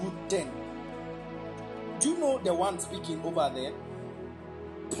no good thing. Do you know the one speaking over there?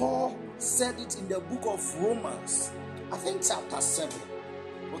 Paul said it in the book of Romans, I think chapter 7.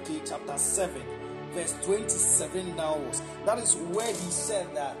 Okay, chapter 7, verse 27 downwards. That is where he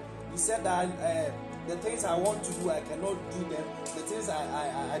said that. He said that the things I want to do, I cannot do them. The things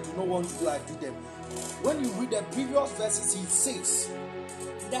I do not want to do, I do them. When you read the previous verses, he says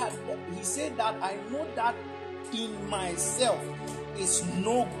that I know that in myself is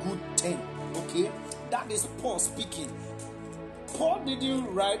no good thing. Okay, that is Paul speaking. Paul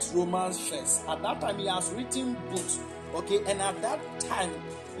didn't write Romans first. At that time, he has written books. Okay, and at that time,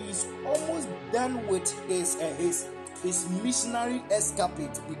 he's almost done with his missionary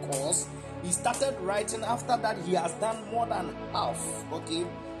escapade, because he started writing after that. He has done more than half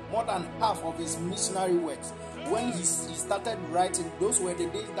of his missionary works. When he started writing, those were the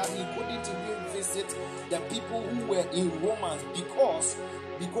days that he couldn't even visit the people who were in Romans,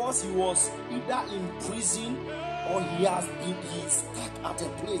 because he was either in prison or he's stuck at a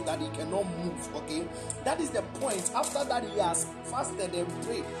place that he cannot move. Okay, that is the point. After that, he has fasted and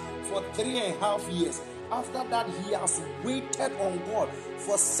prayed for 3.5 years. After that, he has waited on God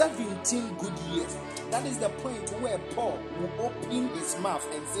for 17 good years. That is the point where Paul will open his mouth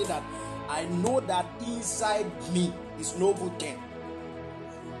and say that I know that inside me is no good thing.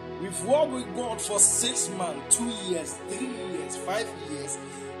 We've walked with God for 6 months, 2 years, 3 years, 5 years,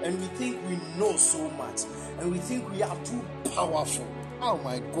 and we think we know so much, and we think we are too powerful. Oh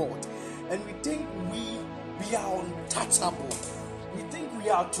my God. And we think we are untouchable. We think we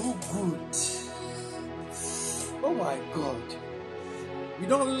are too good. Oh my God. We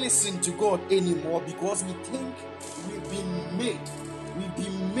don't listen to God anymore because we think we've been made. We've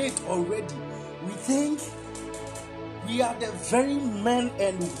been made already. We think we are the very men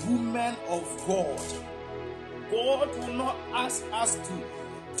and women of God. God will not ask us to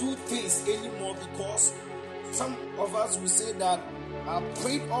do things anymore, because some of us will say that I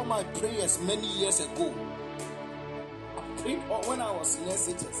prayed all my prayers many years ago. I prayed all when I was in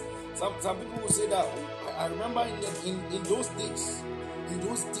SHS. Some people will say that I remember in those days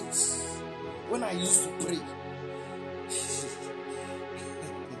when I used to pray.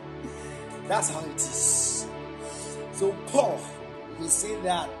 That's how it is. So Paul will say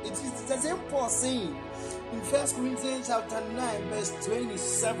that it is the same Paul saying in 1 Corinthians chapter 9 verse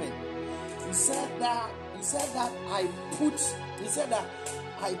 27. He said that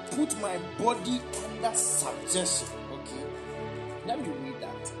I put my body under subjection. Okay, let me read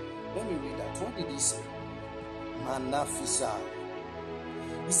that. What did he say? Manafisa.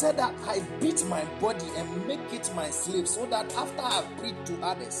 He said that I beat my body and make it my slave, so that after I preach to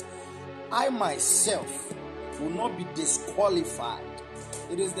others, I myself will not be disqualified.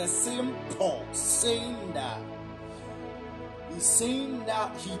 It is the same Paul saying that. He's saying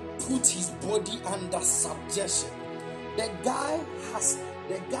that he put his body under subjection. The guy has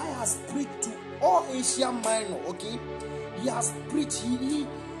preached to all Asia Minor. Okay, he has preached.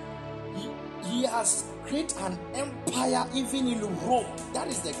 He has created an empire even in Rome. That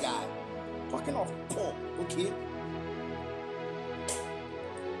is the guy. Talking of Paul. Okay,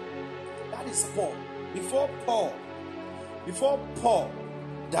 that is Paul. Before Paul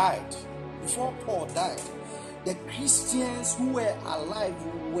died, the Christians who were alive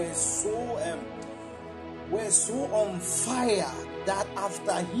were so on fire that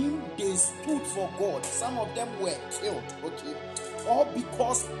after him they stood for God. Some of them were killed, okay, all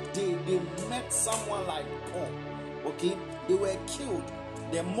because they met someone like Paul. Okay, they were killed.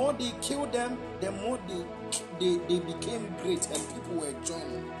 The more they killed them, the more they became great, and people were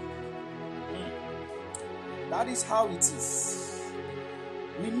joining. That is how it is.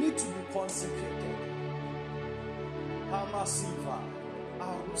 We need to be consecrated.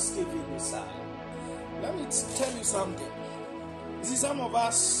 Let me tell you something. You see, some of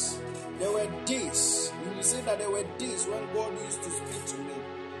us, there were days, you will say that there were days when God used to speak to me.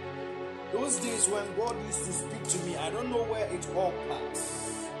 Those days when God used to speak to me, I don't know where it all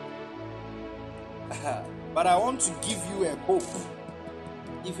passed. But I want to give you a hope,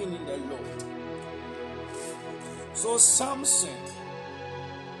 even in the Lord. So Samson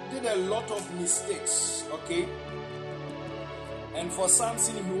did a lot of mistakes, okay? And for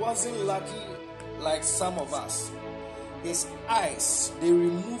Samson, he wasn't lucky like some of us. his eyes, they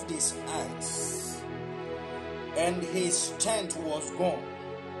removed his eyes, and his strength was gone.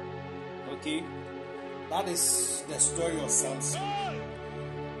 Okay, that is the story of Samson.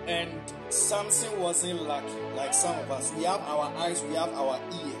 And Samson wasn't lucky like some of us. We have our eyes, we have our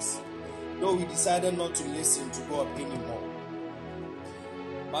ears, though we decided not to listen to God anymore.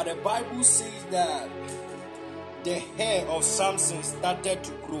 But the Bible says that the hair of Samson started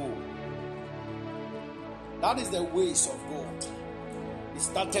to grow. That is the ways of God. It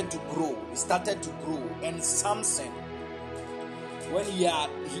started to grow. It started to grow. And Samson, when he had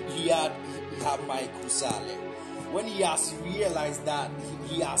when he has realized that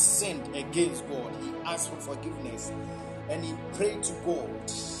he has sinned against God, he asked for forgiveness and he prayed to God.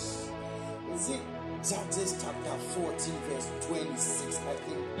 Is it Judges chapter 14 verse 26? I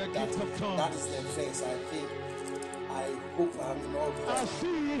think that is the verse. I hope I'm not wrong. I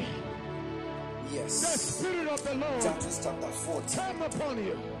see Yes. the Spirit of the Lord Judges chapter 14. come upon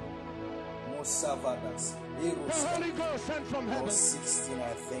you. Mosavadas. The Holy Ghost sent from heaven. Verse 16,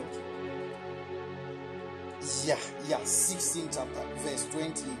 I think. Yeah, 16 chapter, verse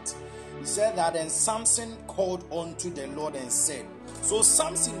 28. He said that, and Samson called unto the Lord and said, so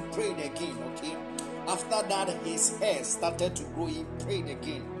Samson prayed again, okay? After that, his hair started to grow, he prayed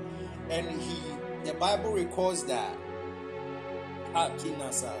again. And the Bible records that,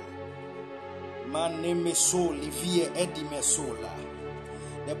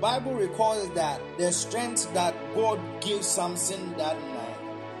 the Bible records that the strength that God gave Samson that night,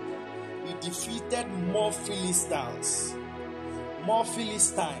 he defeated more Philistines, more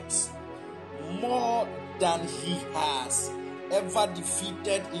than he has ever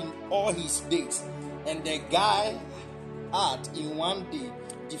defeated in all his days. And the guy had in one day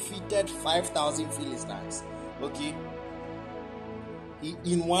defeated 5,000 Philistines. Okay,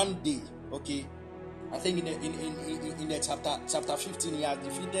 in one day. Okay, I think in the chapter 15 he has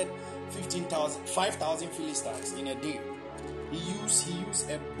defeated 5,000 Philistines in a day. He used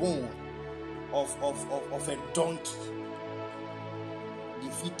a bone of a donkey,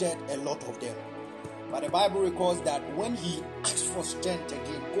 defeated a lot of them. But the Bible records that when he asked for strength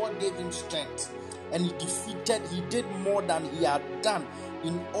again, God gave him strength, and he did more than he had done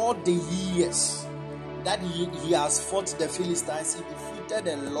in all the years that he has fought the Philistines. He defeated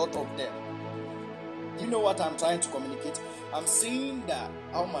a lot of them. You know what I'm trying to communicate? I'm saying that,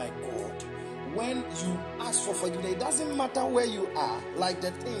 oh my God, when you ask for forgiveness, it doesn't matter where you are, like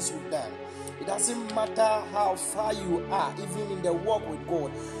the things you've done. It doesn't matter how far you are, even in the walk with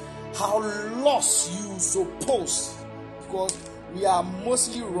God, how lost you suppose, because we are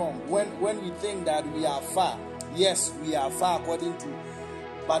mostly wrong when we think that we are far. Yes, we are far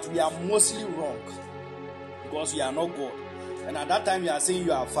but we are mostly wrong because we are not God. And at that time you are saying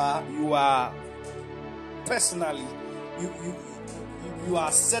you are far, you are personally, you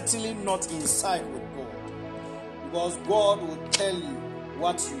are certainly not inside with God, because God will tell you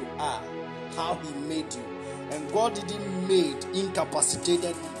what you are, how He made you. And God didn't make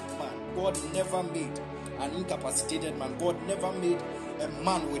incapacitated man. God never made an incapacitated man. God never made a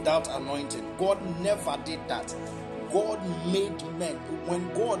man without anointing. God never did that. God made men. When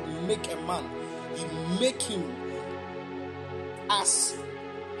God make a man, He make him as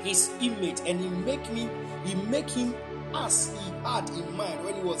His image, and He make him as He had in mind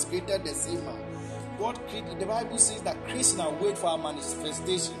when He was created the same man. God created. The Bible says that creation wait for our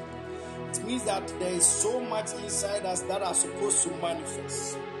manifestation. It means that there is so much inside us that are supposed to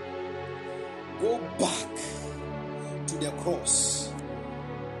manifest. Go back to the cross.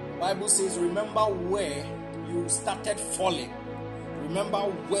 The Bible says, remember where you started falling. Remember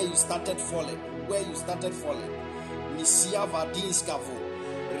where you started falling. Nisia Vadinskavo.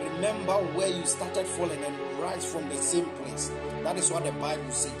 Remember where you started falling and rise from the same place. That is what the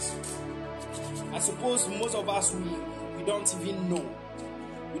Bible says. I suppose most of us, we don't even know.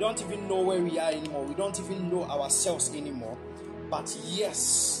 We don't even know where we are anymore. We don't even know ourselves anymore. But yes,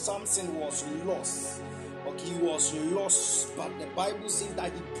 Samson was lost. Okay, he was lost. But the Bible says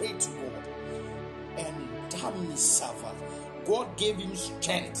that he prayed to God. And damn me, Sava, God gave him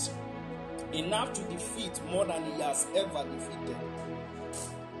strength enough to defeat more than he has ever defeated.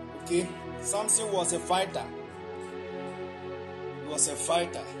 Okay, Samson was a fighter. He was a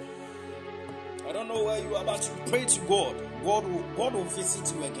fighter. I don't know where you are, but you pray to God. God will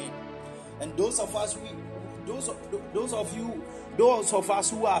visit you again. And those of us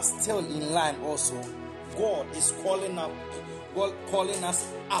who are still in line also, God is calling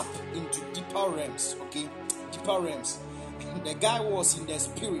us up into deeper realms. Okay, deeper realms. The guy was in the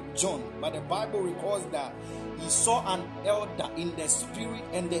spirit, John, but the Bible records that he saw an elder in the spirit,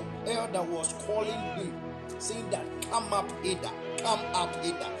 and the elder was calling him, saying that, come up hither, come up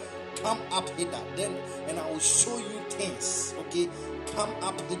hither, come up hither. Then, and I will show you things. Okay, come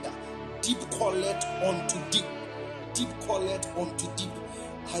up hither. Deep calleth unto deep. Deep calleth unto deep.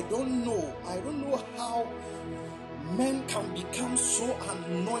 I don't know how men can become so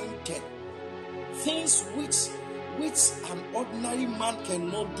anointed. Things which an ordinary man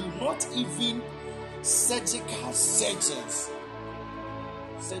cannot do, not even surgical surgeons,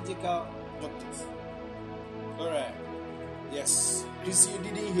 surgical doctors. All right. Yes. Please, you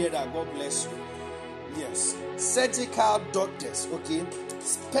didn't hear that. God bless you. Yes. Surgical doctors. Okay.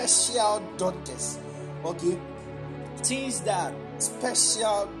 Special doctors. Okay. Things that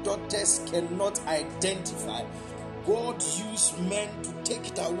special doctors cannot identify. God used men to take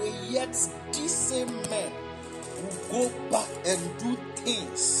it away, yet these same men will go back and do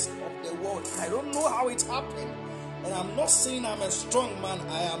things of the world. I don't know how it happened, and I'm not saying I'm a strong man.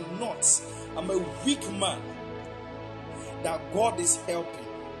 I am not. I'm a weak man that God is helping.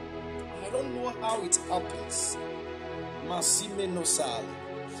 I don't know how it happens. Masime no sale.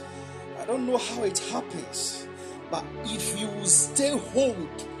 I don't know how it happens, but if you will stay hold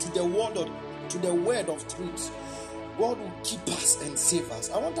to the word of truth, God will keep us and save us.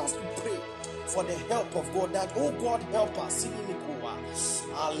 I want us to pray for the help of God, that, oh God, help us.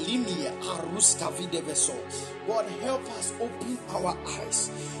 God, help us open our eyes.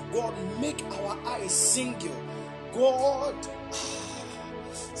 God, make our eyes single. God,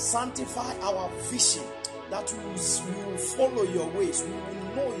 sanctify our vision, that we will follow your ways. We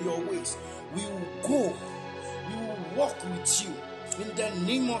will know your ways. We will go. We will walk with you in the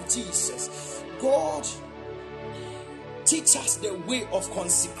name of Jesus. God, teach us the way of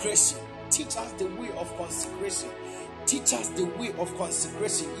consecration. Teach us the way of consecration. Teach us the way of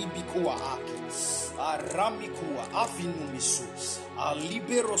consecration. Ibikuwa ake. Aramikuwa afinumisu.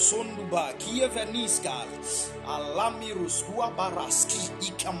 Alibero sonduba kieveniskal. Alamiruskuwa baraski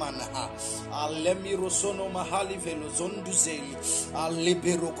ikamanaha. Alemirosono mahali velozonduzeli.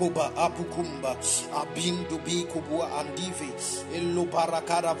 Aliberokoba abukumba. Abindubi kubua andive. Elo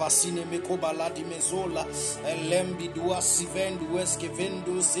barakara vasine mekoba ladimezola. Elembidua sivendu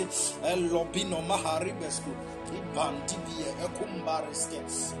eskevenduse. Elobino maharibesku. Ibantibie ekumbareske.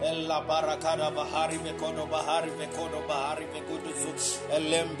 Ella barakara bahari vekodo bahari vekodo.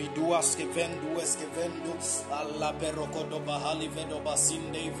 Elembidua eskevendo. Alla berokodo bahali vedo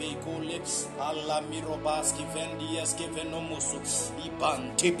basinde veikole. Alla mirobaski vendi eskevenomusu.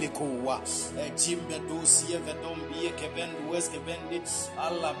 Ibantibikuwa. Jimbe dosi evedombi ekevendu eskevendi.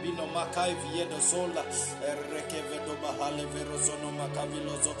 Alla bino makai viedo sola. Rekevedo bahale verozono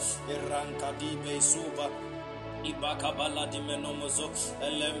makavilozo. Erankadibe suba. Ibakabala di menomozo,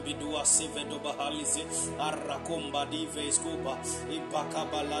 elembidua sevedo bahalize, arrakomba di veiskuba,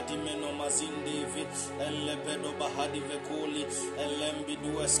 ibakabala di menomazindeve, elebedo bahadi vekoli,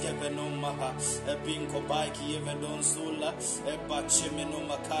 elembidua skevenomaha, ebinko baiki evedon sula,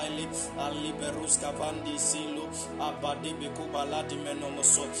 ebachemenomakali, aliberuska vandi silo, abadibe kubala di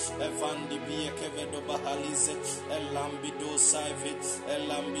menomoso, evandi bie kevedo bahalize, elambido saive,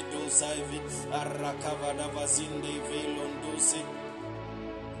 arrakavada vazin. De velondusi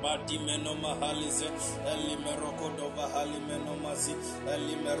Badimeno mahalize, elimeroko dova halimeno mazi,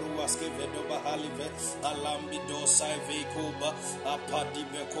 elimeruaske vedova halive, alambido saive koba,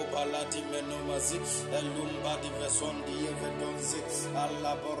 apadibe koba latimeno mazi, elumba di vesondi evedonzi,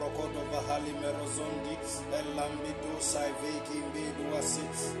 alaboroko dova halimerozondi, elambido saive kimbeduasi,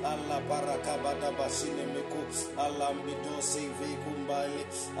 alabarakabada basine meko, alambido saive kumbali,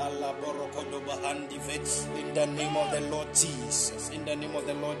 alaboroko dova handive, in the name of the Lord Jesus, in the name of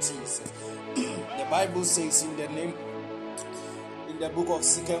the Lord Jesus. The Bible says in the book of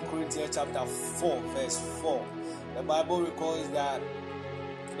 2 Corinthians chapter 4 verse 4, the Bible records that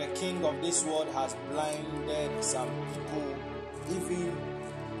the king of this world has blinded some people even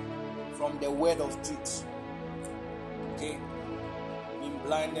from the word of truth. Okay, being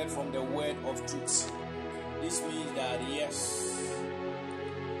blinded from the word of truth. This means that yes,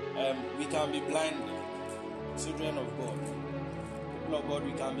 we can be blinded, children of God. Of God,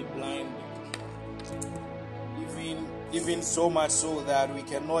 we can be blinded, even so much so that we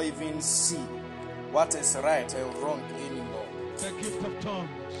cannot even see what is right and wrong anymore. The gift of tongues.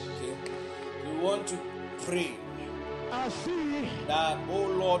 Okay. We want to pray I see that, oh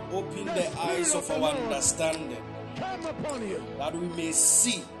Lord, open the eyes of our understanding, come upon you. that we may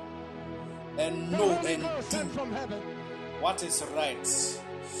see and know and do Sent from heaven. what is right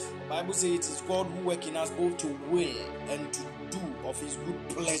The Bible says it is God who works in us both to will and to do of his good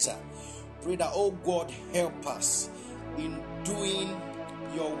pleasure. Pray that, oh God, help us in doing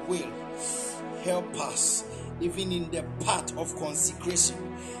your will. Help us even in the path of consecration.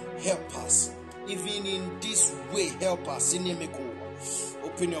 Help us even in this way. Help us.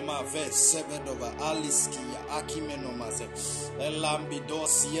 Open your mouth. Verse 7 over Aliskia Akimenomase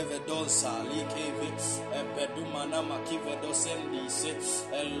Elambidos Yevedosa Likeve Bedumana Makivedosendise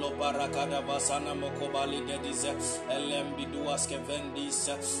Elobarakada Vasana Mokobali Dedize Elambiduaske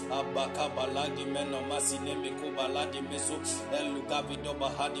Vendise Abakabalagi Menomasine Mikubaladi Mesu Elugavido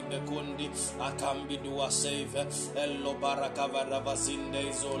Bahadi Bekundi Akambidua Save Elobarakava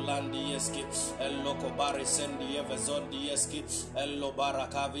Ravazinde Zolandieski Elokobari Sendi Evezondieski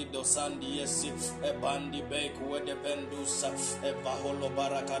Barakavido Sandi Yesi, a bandi bake with the Bendusa, a Baholo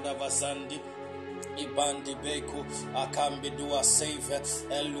Barakada Vasandi, Ibandi Beku, Akambidua Save,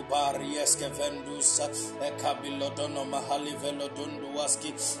 Elubari Eske Vendusa, a Kabilodono Mahali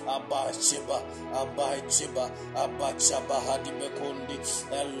Velodunduaski, Abachiba, Abachaba Hadibekundi,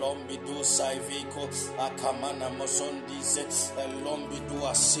 Elombidu Saiviko, Akamana Mosondize,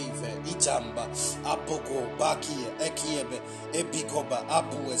 Elombidua Save, Itamba, Apoko, Baki, Ekiebe, Ebikoba,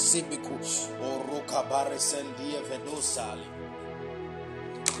 Abu, Sibiku, Oroka Baresendi Vedosali.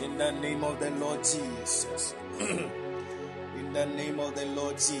 In the name of the Lord Jesus. In the name of the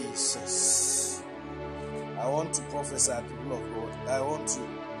Lord Jesus. I want to prophesy, people of God. I want to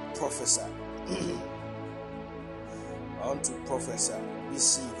prophesy. I want to prophesy.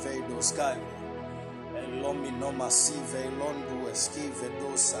 Bisi vedo sky. Elomi no massive londo esquive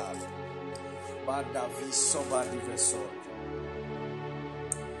dosal. Bada visoba divesor.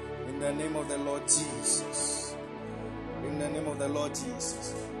 In the name of the Lord Jesus. In the name of the Lord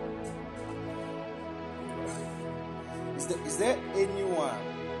Jesus. Is there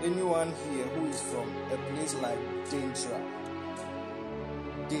anyone here who is from a place like Dentra?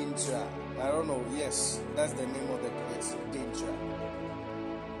 Dentra. I don't know. Yes, that's the name of the place. Dentra.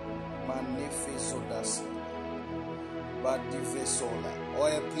 Manefe Sodasi. Badive Sola. Or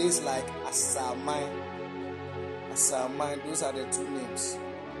a place like Asamai. Asamai. Those are the two names.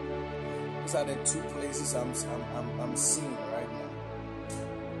 Those are the two places I'm seeing right now.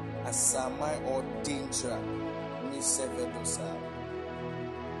 Asamai or Dentra. Misevedosa.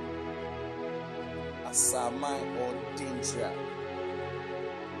 Asamai or Dentra.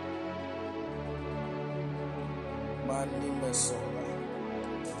 Mani Mesola.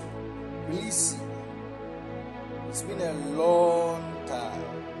 Blissy. It's been a long time.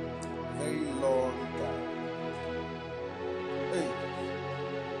 Very long time. Hey.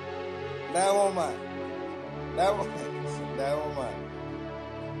 That woman.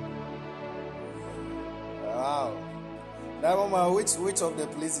 Wow. That woman, which of the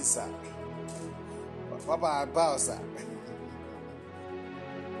places, sir? Papa, I bow, sir.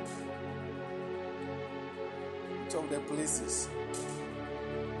 Which of the places?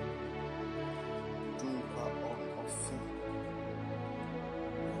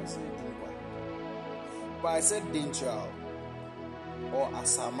 But I said danger or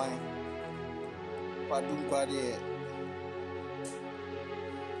Asamai. Padumkwade.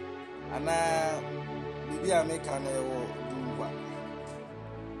 Ana bibi ameka na ewo dumba.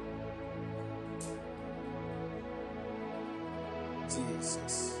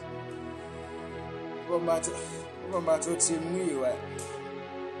 Jesus. Bombato timwe.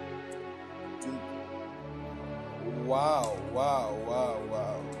 Wow.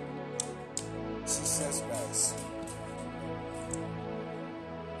 Jesus Christ.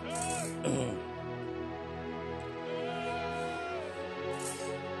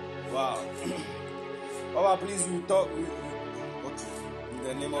 Wow. Papa, please, you talk. Okay. In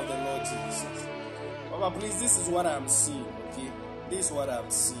the name of the Lord Jesus. Papa, please, this is what I'm seeing. Okay, this is what I'm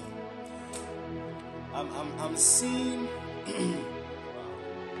seeing. I'm seeing.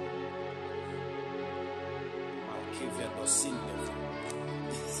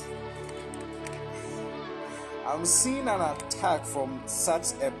 I'm seeing an attack from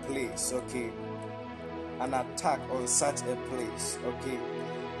such a place, okay? An attack on such a place, okay?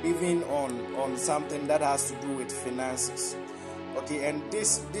 Even on something that has to do with finances, okay? And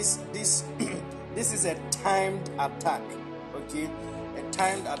this this is a timed attack, okay? A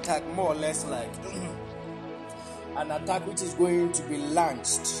timed attack, more or less like an attack which is going to be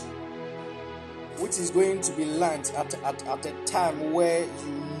launched. Which is going to be launched at a time where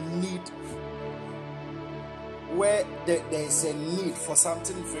you need, where there is a need for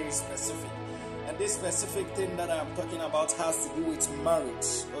something very specific. And this specific thing that I'm talking about has to do with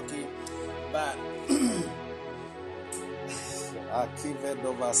marriage, okay? But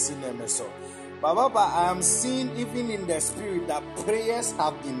But Papa, I am seeing even in the spirit that prayers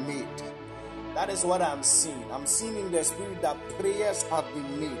have been made. That is what I'm seeing. I'm seeing in the spirit that prayers have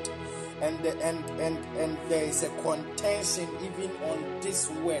been made. And there is a contention even on this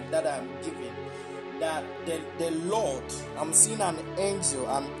word that I'm giving. That the Lord, I'm seeing an angel,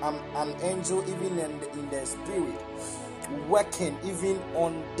 an angel even in the spirit, working even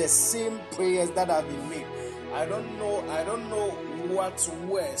on the same prayers that have been made. I don't know what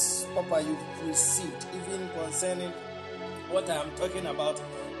words, Papa, you've received, even concerning what I'm talking about,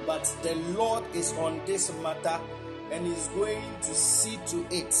 but the Lord is on this matter and is going to see to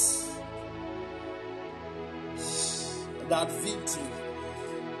it that victory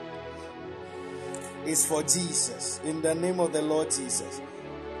is for Jesus, in the name of the Lord Jesus.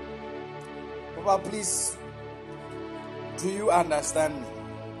 Papa, please, do you understand me?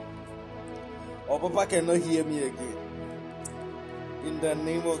 Or Papa cannot hear me again? In the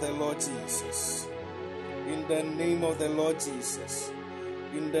name of the Lord Jesus. In the name of the Lord Jesus.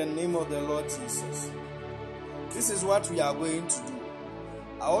 In the name of the Lord Jesus. This is what we are going to do.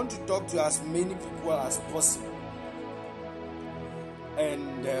 I want to talk to as many people as possible.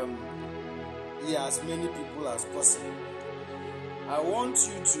 And as many people as possible. I want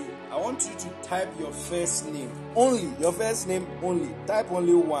you to type your first name only. Your first name only. Type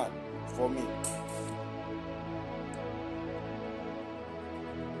only one for me.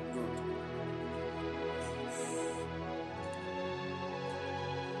 Good.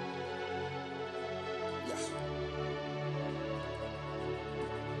 Yeah.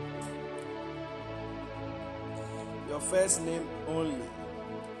 Your first name only.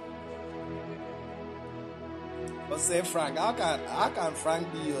 Osei Frank. How can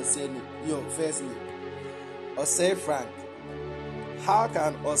Frank be your first name? Osei Frank. How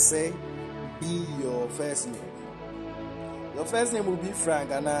can Osei be your first name? Your first name will be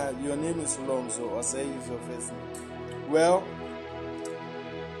Frank, and your name is long, so Osei is your first name. Well,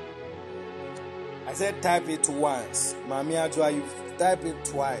 I said type it once. Mami Ajwa, you type it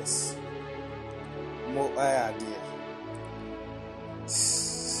twice.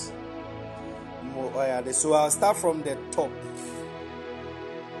 So I'll start from the top.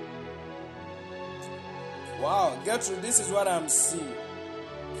 Wow, Gertrude, this is what I'm seeing.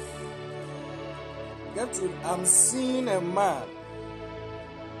 Gertrude, I'm seeing a man.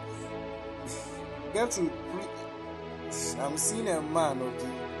 Gertrude, I'm seeing a man,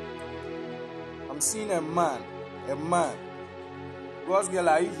 okay? I'm seeing a man. A man. God's girl,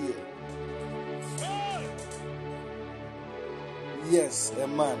 are you here? Yes, a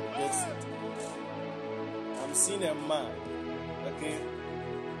man. Yes. I'm seeing a man, okay,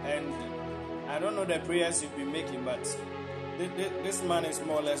 and I don't know the prayers you've been making, but this man is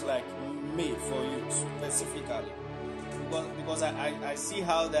more or less like made for you specifically, because I see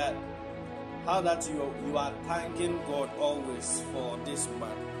how that you are thanking God always for this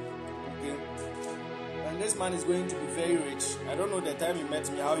man, okay, and this man is going to be very rich. I don't know the time you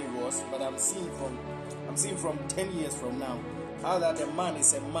met me how he was, but I'm seeing from 10 years from now how that a man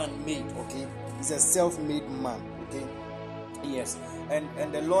is a man made, okay. He's a self-made man, okay? Yes.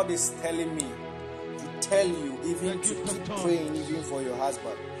 And the Lord is telling me to tell you even to keep praying even for your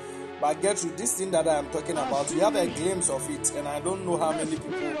husband. But get to this thing that I am talking about. You have a glimpse of it, and I don't know how many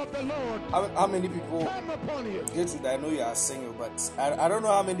people get to. I know you are single, but I don't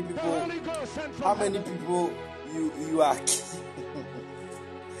know how many people you are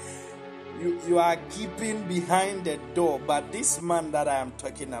you are keeping behind the door. But this man that I am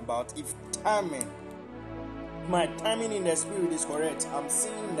talking about, if my timing in the spirit is correct, I'm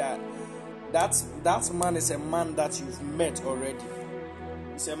seeing that man is a man that you've met already.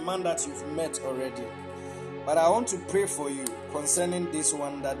 It's a man that you've met already. But I want to pray for you concerning this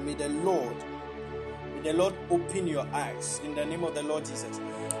one, that may the Lord open your eyes in the name of the Lord Jesus.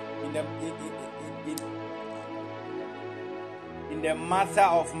 In the matter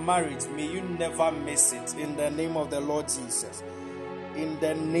of marriage, may you never miss it in the name of the Lord Jesus. In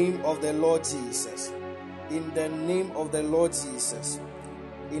the name of the Lord Jesus. In the name of the Lord Jesus.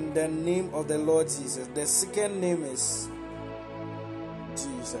 In the name of the Lord Jesus. The second name is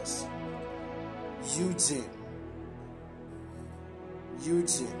Jesus. Eugene.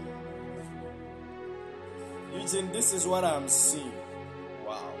 Eugene, this is what I'm seeing.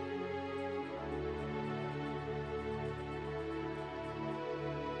 Wow.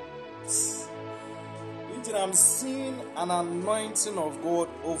 Eugene, I'm seeing an anointing of God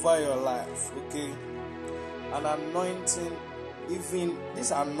over your life, okay? An anointing, even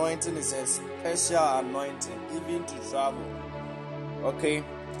this anointing is a special anointing, even to travel, okay?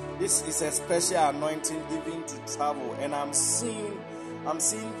 This is a special anointing even to travel, and I'm seeing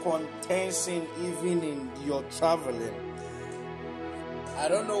contention even in your traveling. I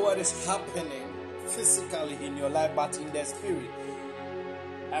don't know what is happening physically in your life, but in the spirit,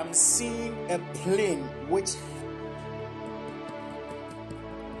 I'm seeing a plane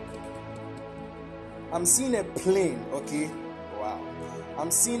okay? Wow. I'm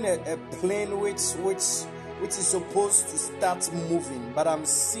seeing a plane which is supposed to start moving, but I'm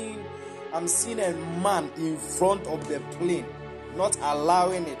seeing a man in front of the plane, not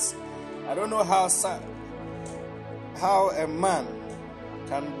allowing it. I don't know how a man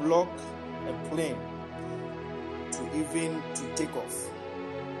can block a plane to take off.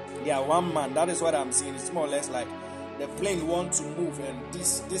 Yeah, one man. That is what I'm seeing. It's more or less like the plane wants to move, and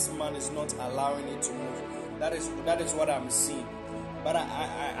this man is not allowing it to move. That is what I'm seeing. But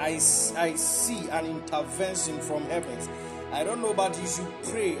I see an intervention from heavens. I don't know, but you should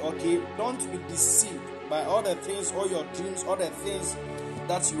pray, okay? Don't be deceived by all the things, all your dreams, all the things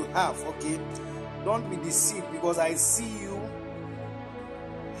that you have, okay? Don't be deceived, because I see you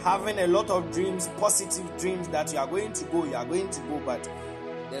having a lot of dreams, positive dreams, that you are going to go, but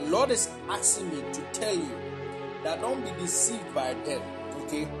the Lord is asking me to tell you that don't be deceived by them,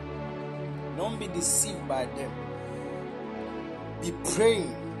 okay? Don't be deceived by them. Be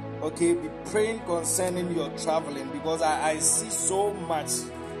praying, okay? Be praying concerning your traveling, because I see so much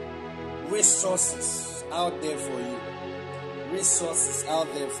resources out there for you. Resources out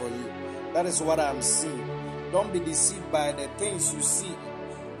there for you. That is what I'm seeing. Don't be deceived by the things you see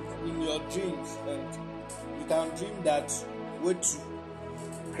in your dreams, and you can dream that wait to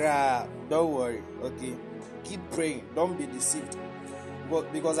cry. Don't worry, okay? Keep praying. Don't be deceived,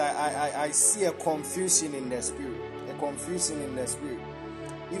 but because I see a confusion in the spirit,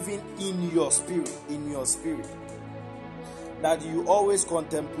 even in your spirit, that you always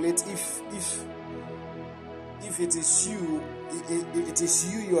contemplate if it is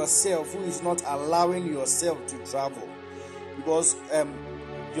you yourself who is not allowing yourself to travel, because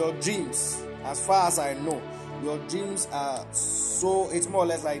your dreams, as far as I know, your dreams are it's more or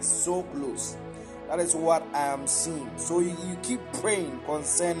less like so close. That is what I am seeing. So you keep praying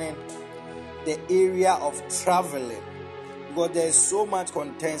concerning the area of traveling, because there is so much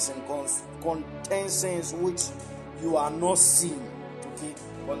contentions which you are not seeing, okay?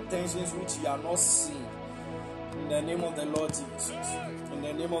 Contentions which you are not seeing. In the name of the Lord Jesus. In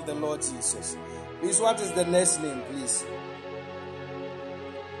the name of the Lord Jesus. Please, what is the next name, please?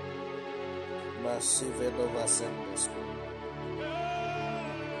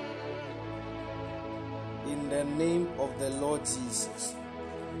 In the name of the Lord Jesus.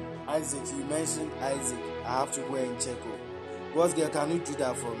 Isaac, you mentioned Isaac. I have to go and check out. God's girl, can you do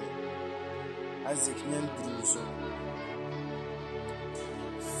that for me? Isaac, name Bruce.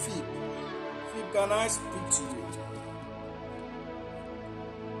 Phoebe, can I speak to you?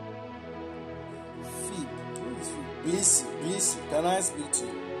 Phoebe, who is Phoebe? Blissy, can I speak to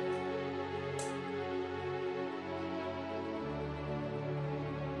you?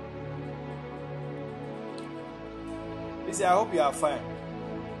 Blissy, I hope you are fine.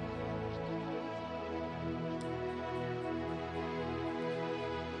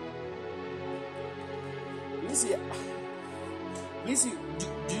 Listen,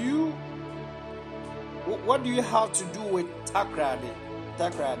 what do you have to do with Takrade?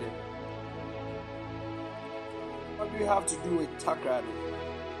 What do you have to do with Takrade?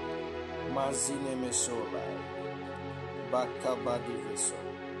 Mazine mesola, bakabadi veso,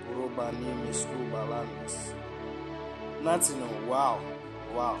 urobani miskubalandes. Nothing. Wow.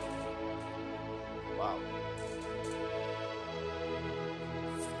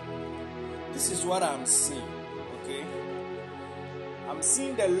 This is what I'm seeing, okay? I'm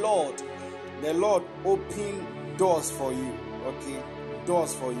seeing the Lord open doors for you, okay?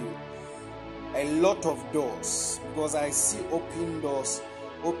 Doors for you. A lot of doors, because I see open doors.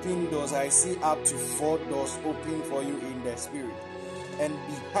 I see up to 4 doors open for you in the spirit. And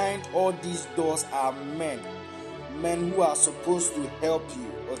behind all these doors are men who are supposed to help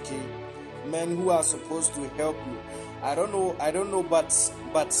you, okay? Men who are supposed to help you. I don't know, but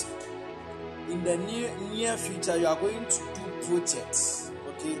in the near future, you are going to do projects,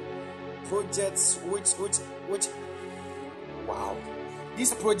 okay? Projects which wow.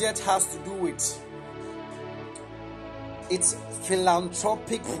 This project has to do with it's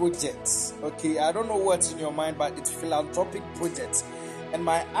philanthropic projects, okay? I don't know what's in your mind, but it's philanthropic projects. And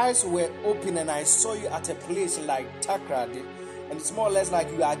my eyes were open, and I saw you at a place like Takrade, and it's more or less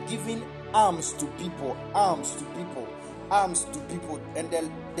like you are giving alms to people, and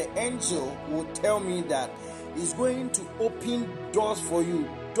the angel will tell me that he's going to open doors for you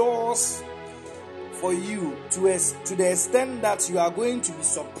doors for you to the extent that you are going to be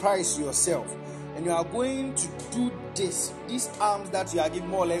surprised yourself, and you are going to do these arms that you are giving,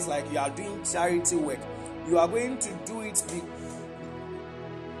 more or less like you are doing charity work. You are going to do it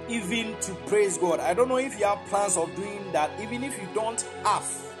even to praise God. I don't know if you have plans of doing that. Even if you don't have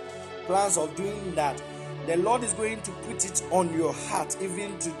plans of doing that, the Lord is going to put it on your heart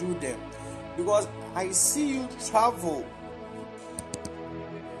even to do them, because I see you travel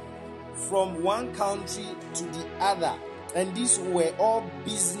from one country to the other, and these were all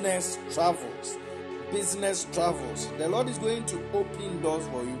business travels. The Lord is going to open doors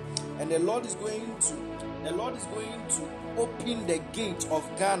for you, and the Lord is going to open the gate of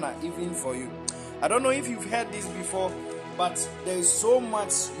Ghana even for you. I don't know if you've heard this before, but there is so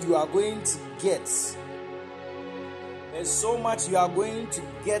much you are going to get. There's so much you are going to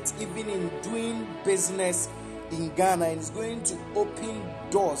get even in doing business in Ghana, and it's going to open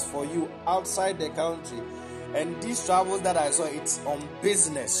doors for you outside the country. And these travels that I saw, it's on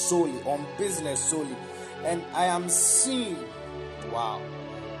business solely. And I am seeing,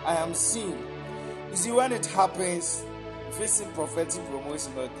 you see, when it happens, facing prophetic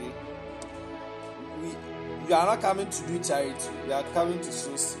promotion, okay, you are not coming to do charity, you are coming to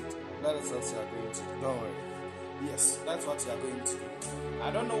sow seed. That is what you are going to do. Don't worry. Yes, that's what you are going to do.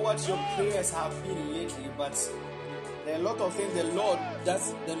 I don't know what your prayers have been lately, but there are a lot of things the Lord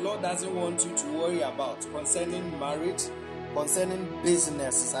doesn't want you to worry about concerning marriage, concerning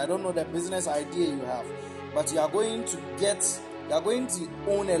businesses. I don't know the business idea you have, but you are going to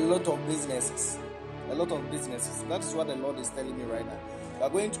own a lot of businesses. That is what the Lord is telling me right now. You are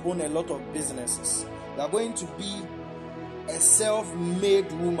going to own a lot of businesses. You are going to be a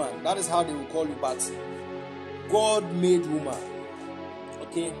self-made woman. That is how they will call you, but God-made woman.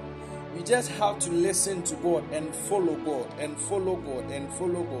 Okay? You just have to listen to God and follow God and follow God and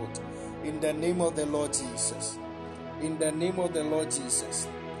follow God. In the name of the Lord Jesus. In the name of the Lord Jesus.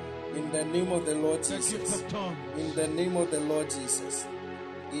 In the name of the Lord Jesus. In the name of the Lord Jesus.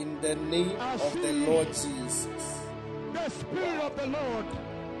 In the name of the Lord Jesus. The Spirit of the Lord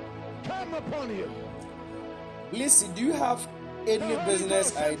come upon you. Listen, do you have any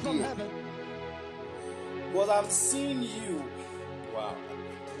business idea? Because I'm seeing you. Wow.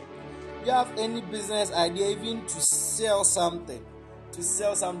 You have any business idea even to sell something?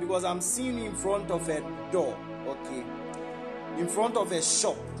 Because I'm seeing you in front of a door, okay? In front of a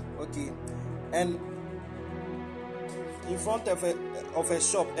shop, okay? And in front of a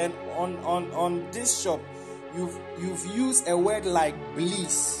shop, and on this shop, you've used a word like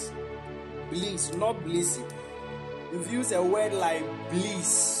bliss, not blissy. You've used a word like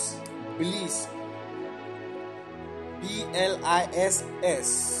bliss, BLISS.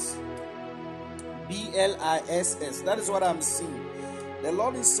 That is what I'm seeing. The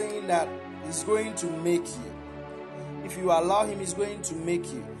Lord is saying that He's going to make you. If you allow Him, He's going to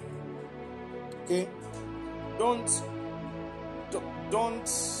make you. Okay? Don't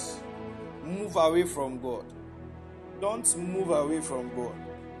move away from God. Don't move away from God,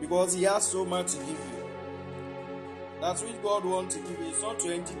 because He has so much to give you. That's what God wants to give you. It's not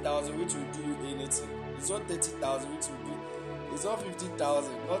 20,000 which will do you anything. It's not 30,000 which will do. It's not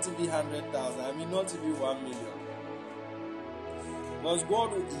 50,000, not to be 100,000. I mean, not to be 1 million. Because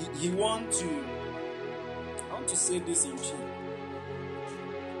God, He wants to. I want to say this in chief.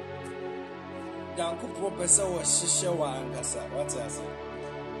 We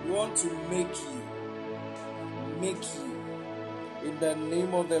want to make you in the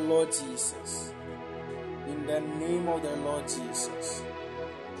name of the Lord Jesus. In the name of the Lord Jesus.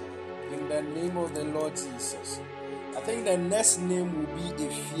 In the name of the Lord Jesus. I think the next name will be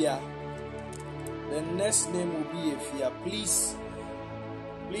Ephia. The next name will be Ephia. Please,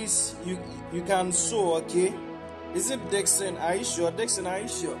 you can sow, okay? Is it Dixon? Are you sure? Dixon, are you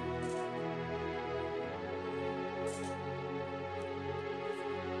sure?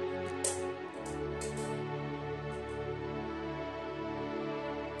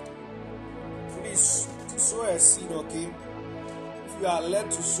 Please sow a seed, okay? If you are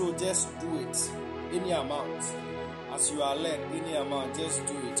led to sow, just do it. Any amount. As you are led, any amount, just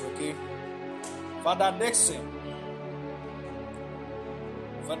do it, okay? Father Dixon,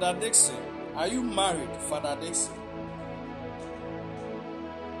 are you married, Father Dixon?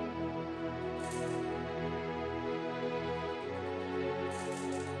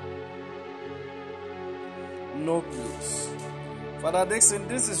 No, please. Father Dixon,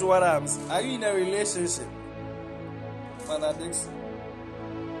 this is what I'm saying. Are you in a relationship? Father Dixon.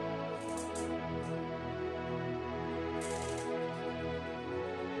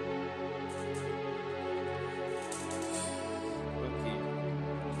 Okay.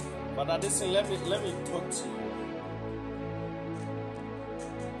 But listen, let me talk to you.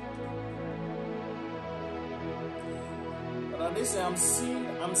 But listen, I'm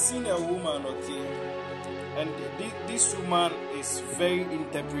seeing a woman, okay, and this woman is very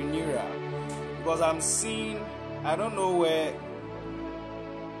entrepreneurial, because I'm seeing, I don't know where.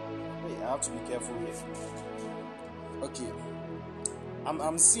 Wait, I have to be careful here. Okay,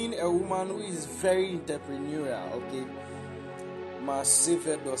 I'm seeing a woman who is very entrepreneurial, okay.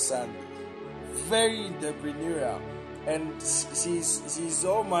 Massive dosan, very entrepreneurial, and she's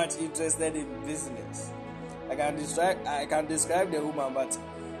so much interested in business. I can describe the woman, but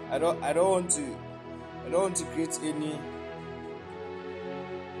I don't want to create any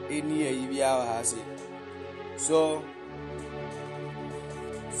so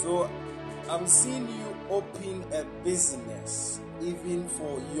I'm seeing you open a business even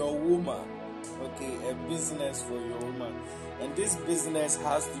for your woman, okay, a business for your woman, and this business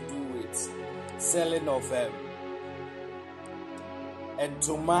has to do with selling of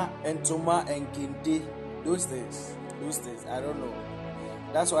entoma and kente, those things, I don't know.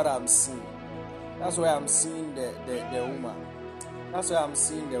 That's what I'm seeing. That's why I'm seeing the woman. That's why I'm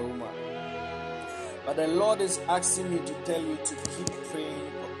seeing the woman. But the Lord is asking me to tell you to keep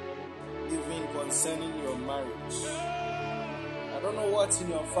praying, even concerning your marriage. I don't know what's in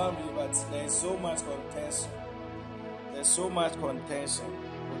your family, but there's so much contention. There's so much contention,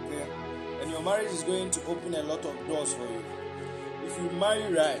 okay? And your marriage is going to open a lot of doors for you. If you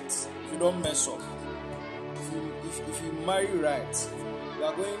marry right, if you don't mess up, if you marry right, you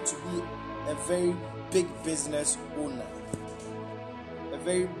are going to be a very big business owner. A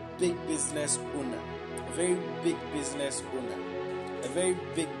very big business owner. A very big business owner. A very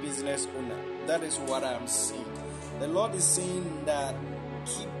big business owner. That is what I am seeing. The Lord is saying that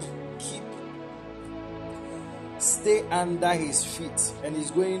stay under His feet, and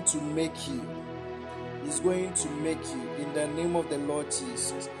He's going to make you. He's going to make you in the name of the Lord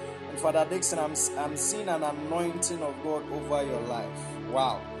Jesus. And Father Dixon, I'm seeing an anointing of God over your life.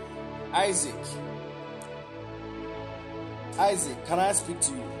 Wow. Isaac, can I speak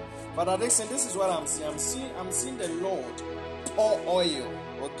to you? Father Dixon, this is what I'm seeing. I'm seeing the Lord pour oil,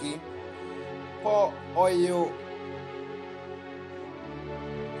 okay? Pour oil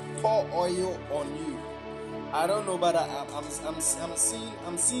on you. I don't know, but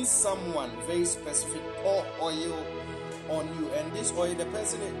I'm seeing someone very specific pour oil on you, and this oil, the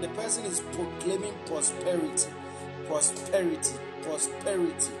person is proclaiming prosperity,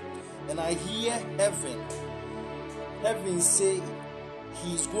 and I hear heaven say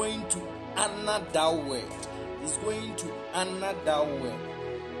He's going to honor that word. He's going to honor that word.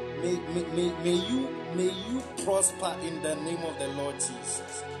 May you prosper in the name of the Lord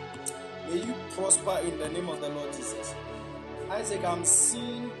Jesus. May you prosper in the name of the Lord Jesus. Isaac, I'm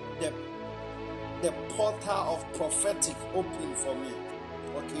seeing the portal of prophetic open for me,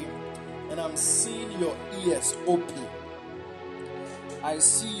 okay? And I'm seeing your ears open. I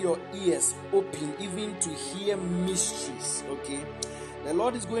see your ears open even to hear mysteries, okay? The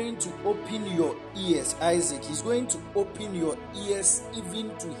Lord is going to open your ears, Isaac. He's going to open your ears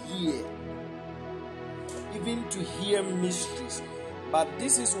even to hear mysteries. But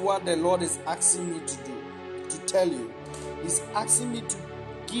this is what the Lord is asking me to do, to tell you. He's asking me to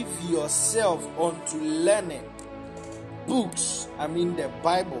give yourself onto learning books. I mean the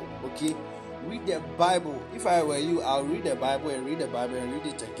Bible, okay? Read the Bible. If I were you, I'll read the Bible and read the Bible and read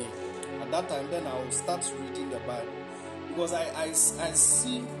it again. At that time, then I'll start reading the Bible. Because I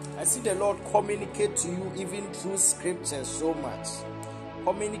see the Lord communicate to you even through scriptures so much.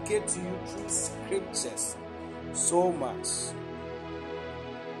 Communicate to you through scriptures so much.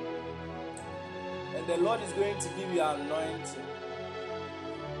 And the Lord is going to give you anointing.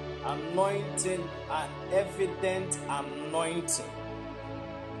 Anointing, an evident anointing.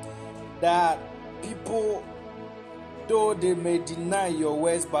 That people, though they may deny your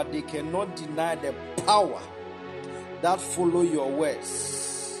words, but they cannot deny the power that follow your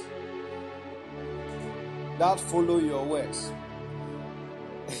words. That follow your words.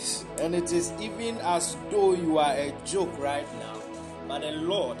 And it is even as though you are a joke right now. But the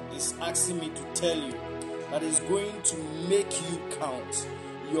Lord is asking me to tell you that He's going to make you count.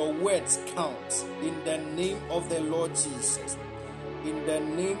 Your words count in the name of the Lord Jesus. In the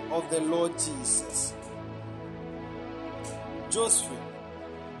name of the Lord Jesus. Josephine,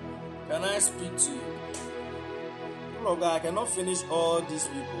 can I speak to you? Lord, I cannot finish all these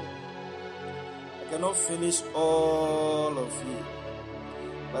people. I cannot finish all of you.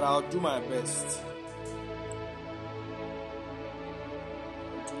 But I'll do my best.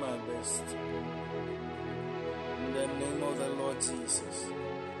 I'll do my best. In the name of the Lord Jesus.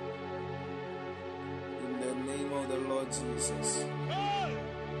 Lord Jesus.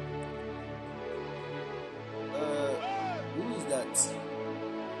 Who is that?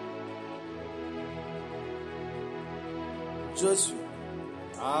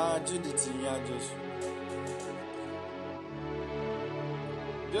 Joshua. Judith, Joshua.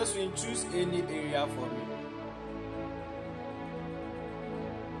 Joshua, choose any area for me.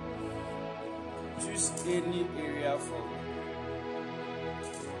 Choose any area for me.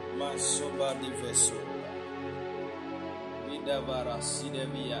 Masoba diveso. Vidavara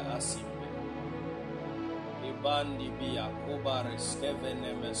sidevia asimbe. Ibandi bia kubare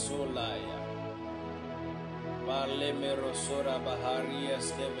skevene mesolaya. Balemero sora baharia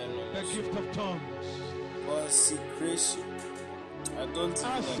skevene. The gift of tongues. Consecration. I don't even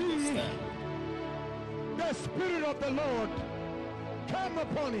understand. The Spirit of the Lord come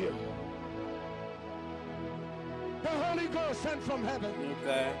upon you. The Holy Ghost sent from heaven.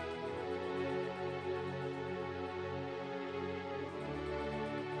 Okay.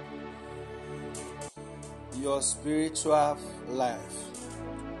 Your spiritual life.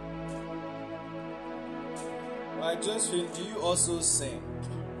 My Josephine, do you also sing?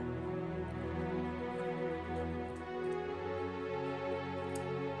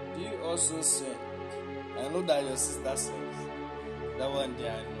 Do you also sing? I know that your sister sings. That one day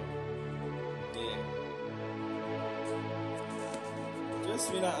I know. Yeah.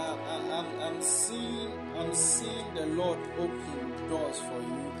 Josephine, I'm seeing the Lord open doors for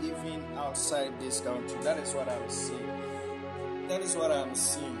you even outside this country. That is what I'm seeing. That is what I'm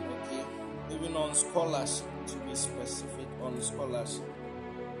seeing, okay? Even on scholarship, to be specific, on scholarship.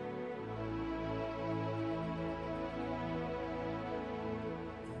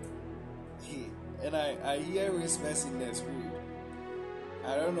 And I hear whispers in the spirit.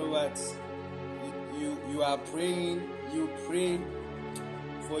 I don't know what you are praying. You pray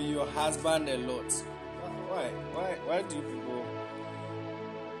for your husband a lot. Why do people?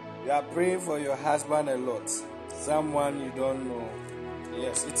 You are praying for your husband a lot. Someone you don't know.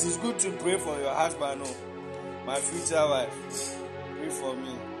 Yes, it is good to pray for your husband. Oh, my future wife, pray for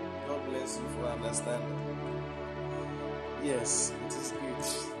me. God bless you for understanding. Yes, it is good.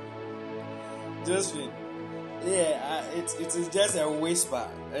 Josephine, yeah, it is just a whisper,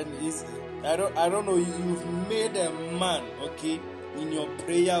 and it's I don't know. You've made a man, okay, in your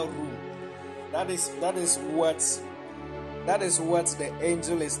prayer room. That is what the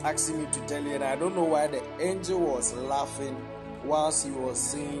angel is asking me to tell you, and I don't know why the angel was laughing whilst he was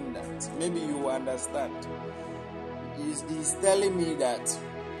saying that. Maybe you understand. He's telling me that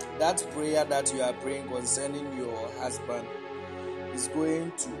prayer that you are praying concerning your husband is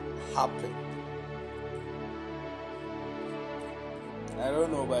going to happen. I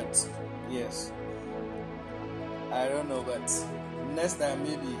don't know, but yes. I don't know, but next time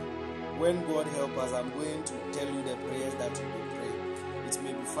maybe when God help us, I'm going to tell you the prayers that you will pray. It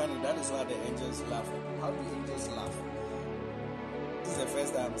may be funny. That is why the angels laugh. How do angels laugh? This is the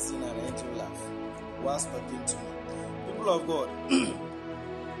first time I'm seeing an angel laugh whilst talking to me. People of God.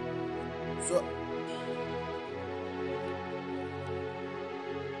 So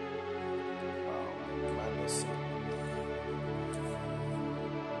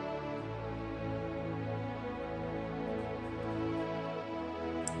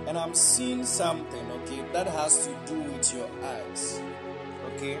and I'm seeing something, okay, that has to do with your eyes,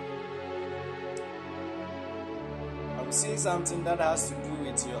 okay? I'm seeing something that has to do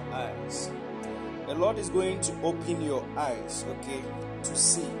with your eyes. The Lord is going to open your eyes, okay, to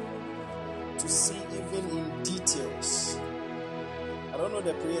see even in details. I don't know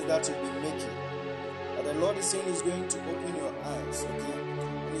the prayers that you'll be making, but the Lord is saying He's going to open your eyes, okay?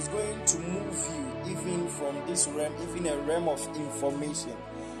 And He's going to move you even from this realm, even a realm of information.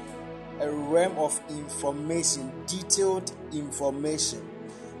 A realm of information, detailed information.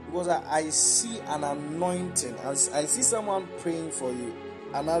 Because I see an anointing. I see someone praying for you.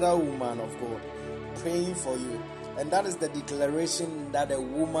 Another woman of God praying for you. And that is the declaration that a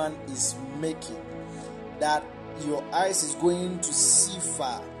woman is making. That your eyes is going to see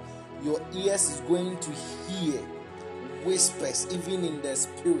far. Your ears is going to hear whispers, even in the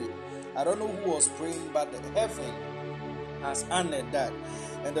spirit. I don't know who was praying, but the heaven has honored that.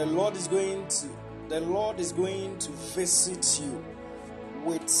 And the Lord is going to visit you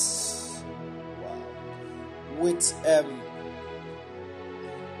with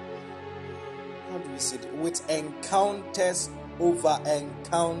how do we say it? With encounters over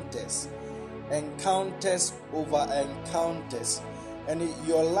encounters. Encounters over encounters. And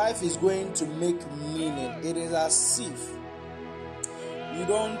your life is going to make meaning. It is as if you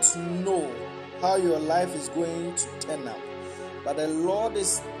don't know how your life is going to turn out. But the Lord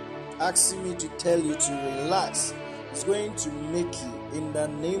is asking me to tell you to relax He's going to make you in the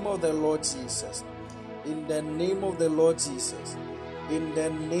name of the Lord Jesus. In the name of the Lord Jesus. In the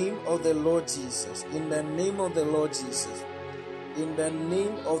name of the Lord Jesus. In the name of the Lord Jesus. In the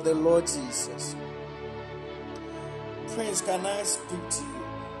name of the Lord Jesus. Prince, can I speak to you?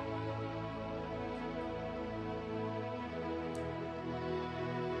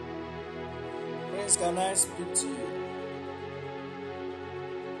 Prince, can I speak to you?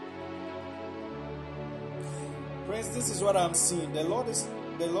 Prince, this is what I'm seeing. The Lord is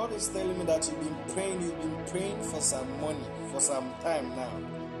telling me that you've been praying for some money for some time now.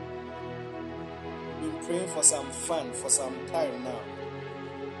 You've been praying for some fun for some time now.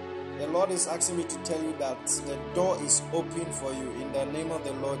 The Lord is asking me to tell you that the door is open for you in the name of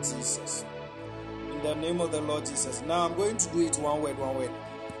the Lord Jesus. In the name of the Lord Jesus. Now I'm going to do it one word.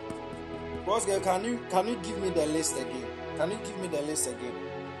 Boss girl, can you give me the list again? Can you give me the list again?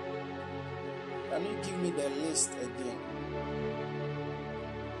 Can you give me the list again?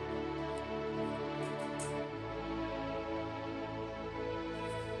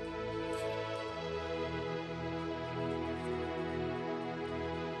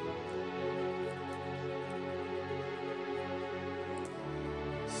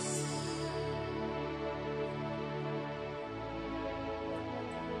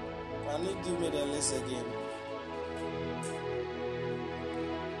 Can you give me the list again?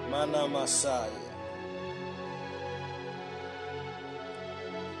 Mana Messiah.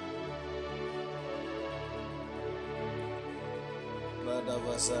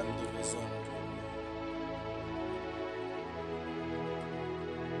 Badavasan Division.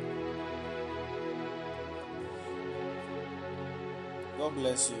 God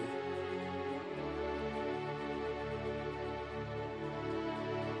bless you.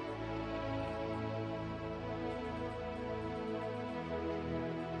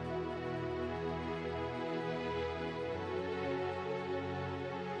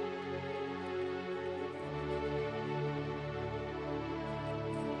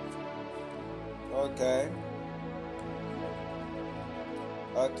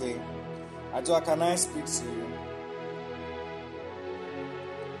 Okay. Ajua, can I speak to you?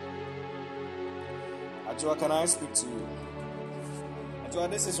 Ajua, can I speak to you? Ajua,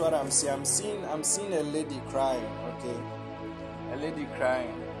 this is what I'm seeing. I'm seeing a lady crying, okay? A lady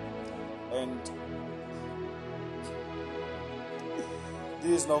crying. And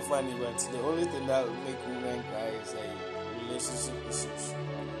this is not funny, but the only thing that will make women cry is relationship issues.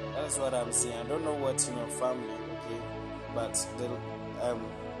 That's what I'm saying. I don't know what's in your family, okay? But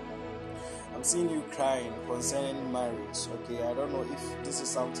I'm seeing you crying concerning marriage, okay? I don't know if this is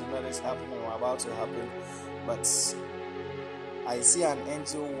something that is happening or about to happen, but I see an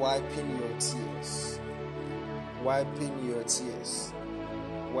angel wiping your tears. Wiping your tears.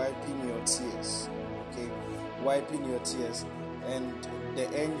 Wiping your tears, okay? Wiping your tears. And the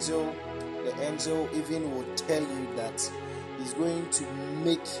angel even will tell you that he's going to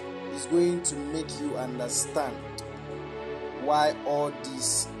make you understand why all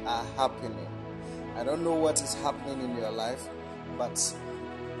these are happening. I don't know what is happening in your life, but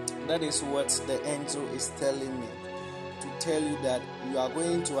that is what the angel is telling me, to tell you that you are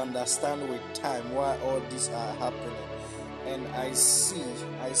going to understand with time why all these are happening. And I see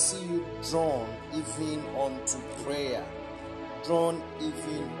you drawn even onto prayer. Drawn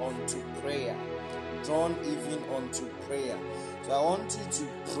even onto prayer. So I want you to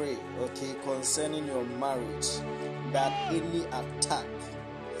pray, okay, concerning your marriage, that any attack,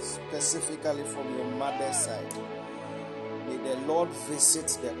 specifically from your mother's side, may the Lord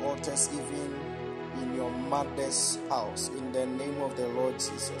visit the altars even in your mother's house, in the name of the Lord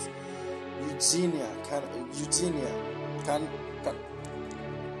Jesus. Eugenia,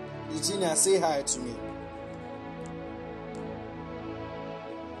 say hi to me.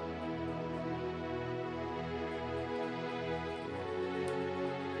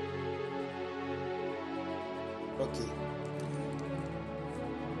 Okay.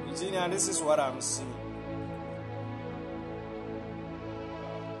 Eugenia, this is what I'm seeing.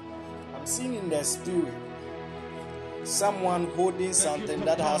 I'm seeing in the spirit someone holding something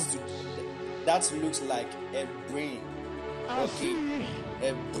that looks like a brain. Okay.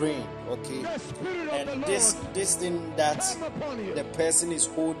 A brain, okay. And this thing that the person is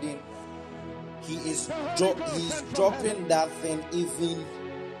holding, he's dropping that thing even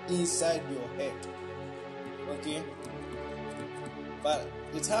inside your head. Okay, but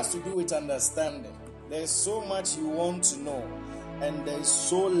it has to do with understanding. There's so much you want to know, and there's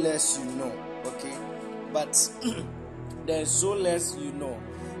so less you know. Okay, but there's so less you know.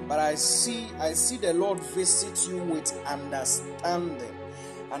 But I see the Lord visit you with understanding.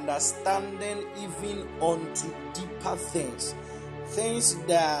 understanding even unto deeper things, things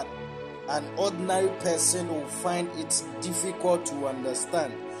that an ordinary person will find it difficult to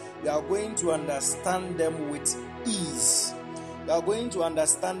understand. You are going to understand them with ease. You are going to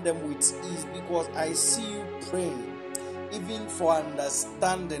understand them with ease because I see you praying even for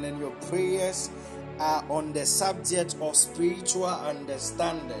understanding, and your prayers are on the subject of spiritual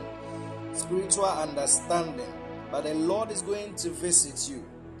understanding. Spiritual understanding. But the Lord is going to visit you,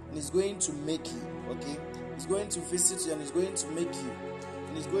 and He's going to make you, okay? He's going to visit you, and He's going to make you,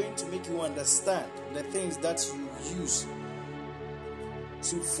 and He's going to make you understand the things that you use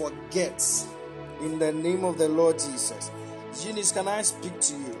to forget. In the name of the Lord Jesus. Eunice, can I speak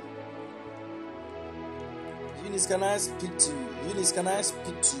to you? Eunice, can I speak to you? Eunice, can I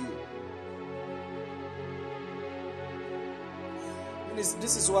speak to you? Eunice,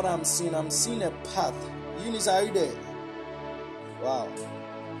 this is what I'm seeing. I'm seeing a path. Eunice, are you there? Wow.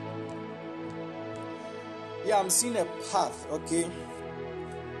 Yeah, I'm seeing a path, okay?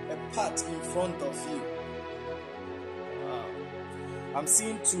 A path in front of you. Wow. I'm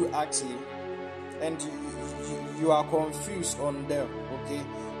seeing two actually. And you are confused on them, okay?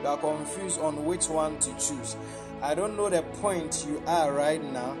 You are confused on which one to choose. I don't know the point you are right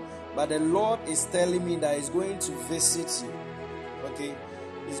now, but the Lord is telling me that He's going to visit you, okay?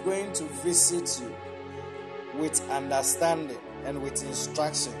 He's going to visit you with understanding and with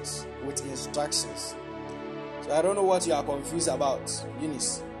instructions. So I don't know what you are confused about,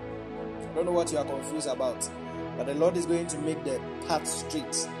 Eunice. I don't know what you are confused about, but the Lord is going to make the path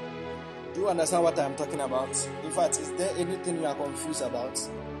straight. Do you understand what I'm talking about? In fact, is there anything you are confused about?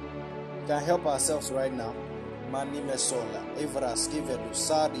 We can help ourselves right now. Mani mesola, evras kivedu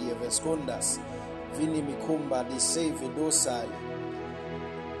sadi eveskondas, vini mikumba di save dosai.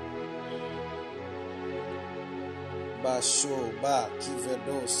 Basho ba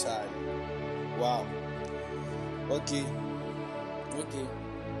kivedosai. Wow. Okay.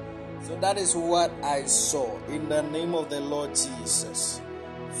 So that is what I saw in the name of the Lord Jesus.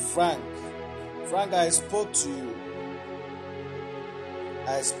 Frank, I spoke to you.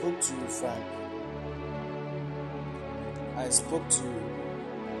 Frank. I spoke to you.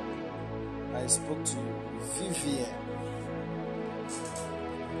 Vivian.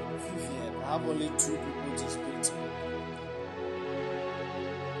 I have only two people to speak to.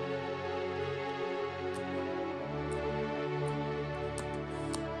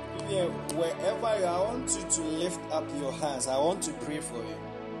 Vivian, wherever you are, I want you to lift up your hands. I want to pray for you.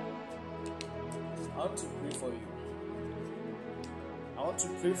 I want to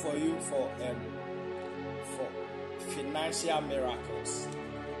pray for you for financial miracles.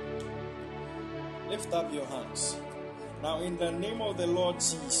 Lift up your hands. Now in the name of the Lord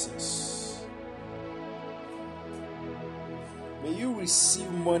Jesus, may you receive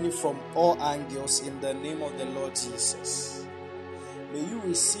money from all angles in the name of the Lord Jesus. May you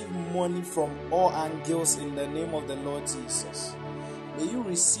receive money from all angles in the name of the Lord Jesus. May you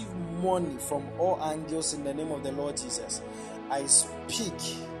receive money from all angles in the name of the Lord Jesus. I speak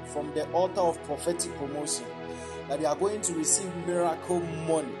from the altar of prophetic promotion that you are going to receive miracle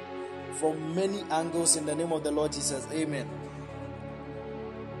money from many angles in the name of the Lord Jesus. Amen.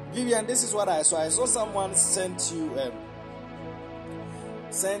 Vivian, this is what I saw. I saw someone sent you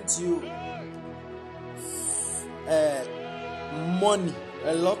money,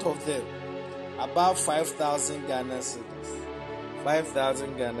 a lot of them, about 5,000 Ghana cedis.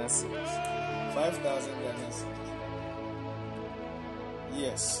 5,000 Ghana cedis. 5,000 Ghana cedis.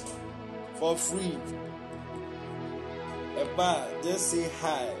 Yes, for free. Eba, just say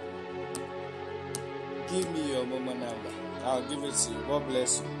hi. Give me your mama number. I'll give it to you. God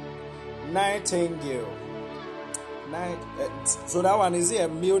bless you. Nightingale. So that one, is it a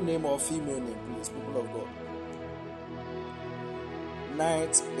male name or female name, please, people of God?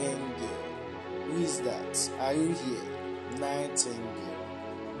 Nightingale. Who is that? Are you here? Nightingale.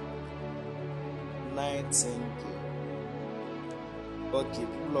 Okay,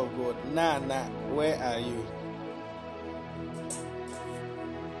 people of God. Nana, where are you?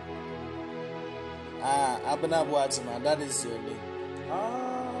 Abena Boatima, that is your name.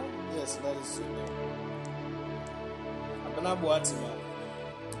 Yes, that is your name. Abena Boatima.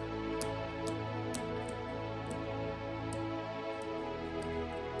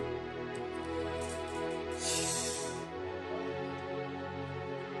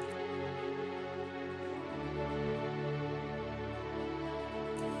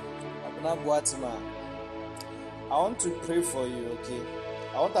 Abena Boatima. I want to pray for you, okay?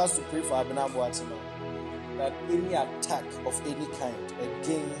 I want us to pray for Abena Boatima, that any attack of any kind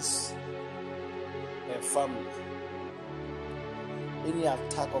against her family, any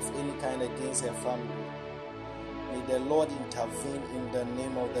attack of any kind against her family. May the Lord intervene in the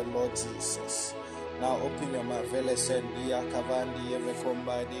name of the Lord Jesus. Now open your mouth. Vele sendia kavandi eve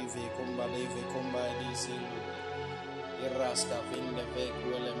komba devi komba silu. Irasta vinde ve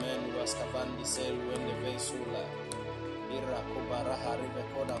kuelemen waskavandi selu ende ve sula. Ira kubara hari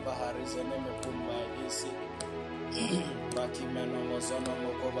bekoda bahari zeneme kumba isi. Baki meno mozono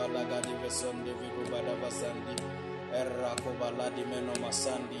mokoba lagadi vesonde vikubada vasandi. Erra koba ladi meno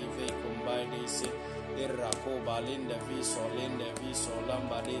masandi ve kumba isi. Irra koba linde viso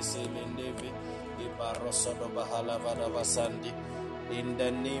lamba disi lindevi. In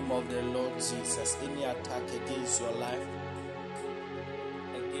the name of the Lord Jesus, any attack against your life,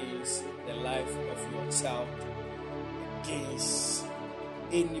 against the life of your child, against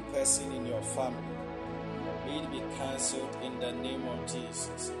any person in your family, may it be cancelled in the name of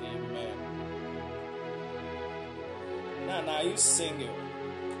Jesus. Amen. Now, are you single?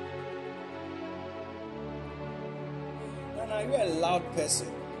 Now, are you a loud person?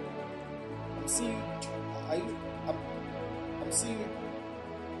 I'm seeing you. I'm seeing you.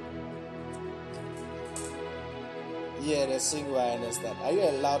 Yeah, the single, I understand. Are you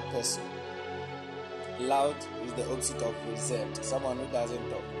a loud person? Loud is the opposite of reserved. Someone who doesn't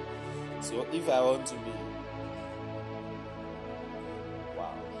talk. So if I want to be,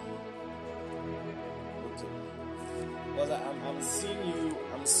 wow. Okay. Because I'm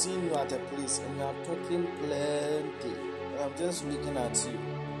seeing you at a place and you are talking plenty. I'm just looking at you.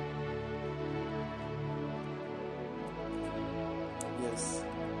 Yes.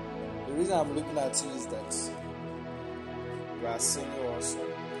 The reason I'm looking at you is that you are singing also.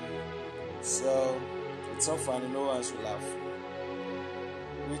 So it's so funny, no one should laugh.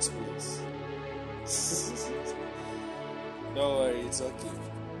 Which place? Don't worry, it's okay.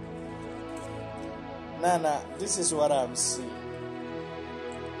 Nana, this is what I'm seeing.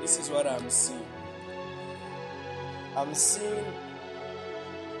 I'm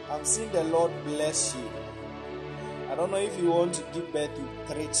seeing the Lord bless you. I don't know if you want to give birth to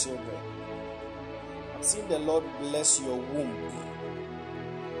 3 children. I'm seeing the Lord bless your womb.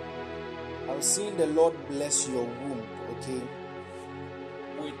 I'm seeing the Lord bless your womb, okay?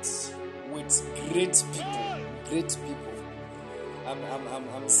 With great people.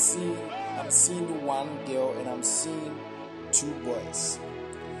 I'm seeing 1 girl and I'm seeing 2 boys.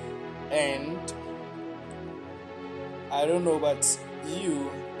 And I don't know, but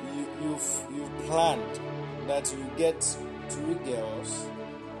you've planned that you get 2 girls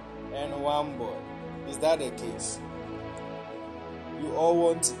and 1 boy. Is that the case? You all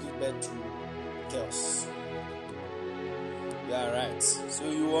want to give birth to girls. Yeah, right. So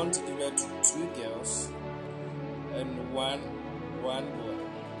you want to give birth to 2 girls and one boy.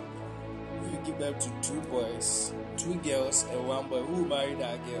 If you give birth to 2 boys, 2 girls and 1 boy, who marry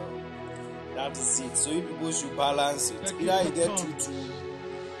that girl? That is it. So you people should balance it. Either you get 2,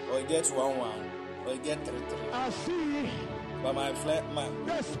 or you get 1, or you get 3. I see. But my friend,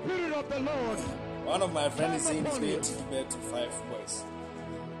 The Spirit of the Lord. one of my friends is saying he's going to give birth to 5 boys.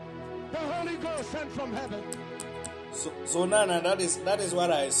 The Holy Ghost sent from heaven. So Nana, that is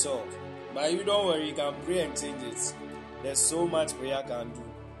what I saw. But you don't worry, you can pray and change it. There's so much prayer can do.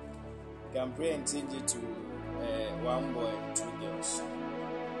 You can pray and change it to 1 boy, 2 girls.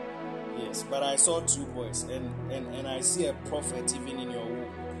 Yes, but I saw 2 boys, and I see a prophet even in your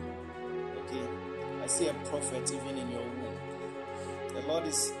womb. Okay, I see a prophet even in your womb. The Lord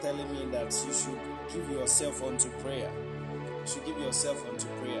is telling me that you should give yourself unto prayer. You should give yourself unto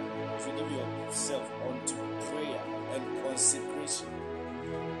prayer. You should give yourself unto prayer and consecration.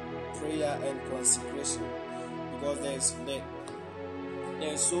 Prayer and consecration, because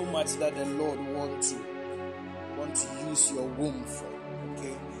there's so much that the Lord want to use your womb for.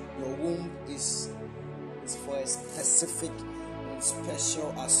 Okay, your womb is for a specific and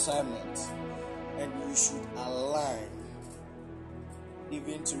special assignment, and you should align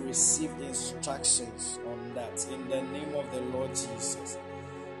even to receive instructions on that in the name of the Lord Jesus.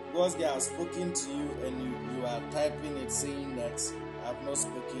 Because they have spoken to you and you are typing it saying that I have not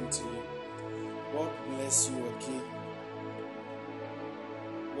spoken to you. God bless you, okay?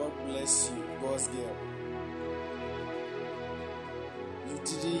 God bless you, God's girl. You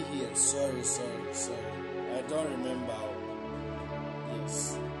didn't hear. Sorry. I don't remember.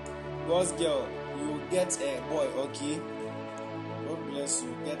 Yes. God's girl, you will get a boy, okay? God bless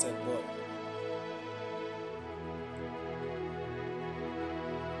you, get a boy.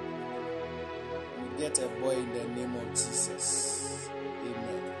 You get a boy in the name of Jesus.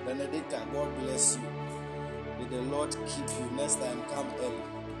 Amen. Benedicta, God bless you. May the Lord keep you. Next time, come early.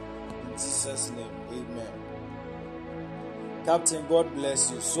 In Jesus' name, amen. Captain, God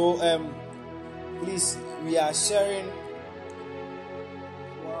bless you. So, please, we are sharing.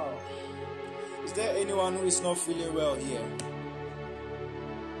 Wow. Is there anyone who is not feeling well here?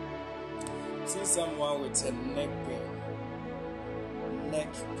 See someone with a neck pain.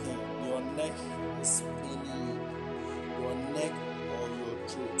 Neck pain. Your neck is paining you. Your neck or your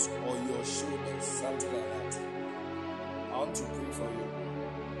throat or your shoulders, something like that. I want to pray for you.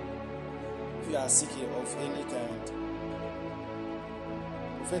 If you are sick of any kind,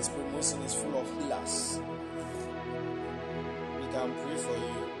 Prophetic Promotion is full of healers. We can pray for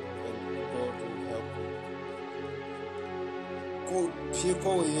you and God will help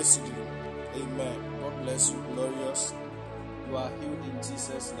you. Amen. God bless you, glorious. You are healed in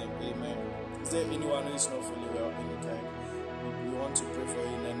Jesus' name. Amen. Is there anyone who is not feeling well any kind? We want to pray for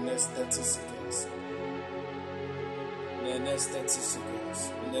you in the next 30 seconds. In the next 30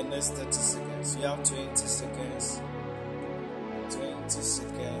 seconds. In the next 30 seconds. You have 20 seconds. 20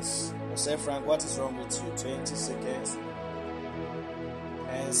 seconds. Osei Frank, what is wrong with you? 20 seconds.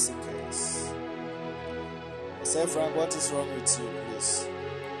 10 seconds. Osei Frank, what is wrong with you, please?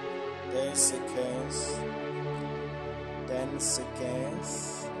 10 seconds. 10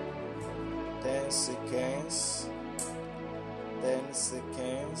 seconds. 10 seconds. 10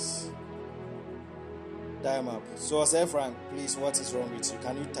 seconds. Time up. So, Osei Frank, please, what is wrong with you?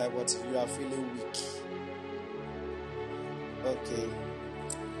 Can you type what you are feeling weak? Okay.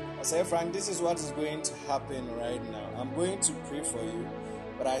 Osei Frank, this is what is going to happen right now. I'm going to pray for you,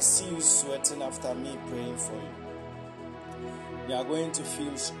 but I see you sweating after me praying for you. You are going to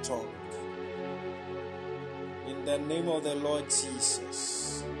feel strong. In the name of the Lord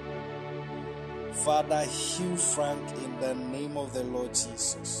Jesus. Father, heal Frank in the name of the Lord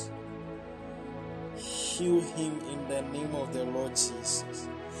Jesus. Heal him in the name of the Lord Jesus.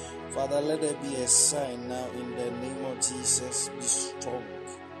 Father, let there be a sign now in the name of Jesus. Be strong.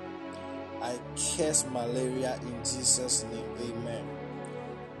 I curse malaria in Jesus' name. Amen.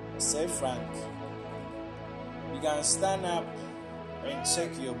 Say, Frank, you can stand up and check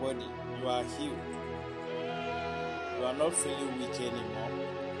your body. You are healed. You are not feeling weak anymore.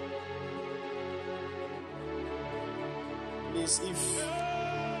 Please, if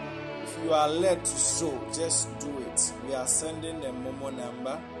you are led to sow, just do it. We are sending the Momo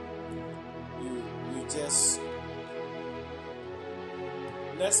number. You just,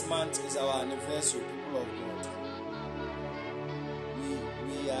 next month is our anniversary, people of God.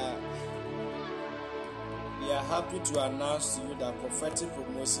 We are happy to announce to you that Prophetic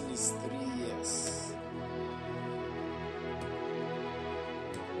Promotion is 3 years.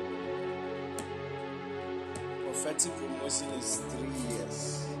 Prophetic Promotion is 3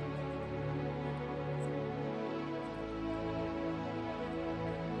 years.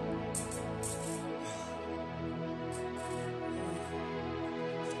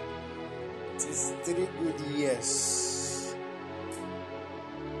 It is 3 good years.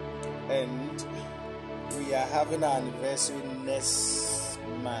 And we are having our anniversary next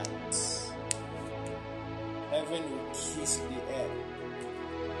month. Heaven will kiss the air.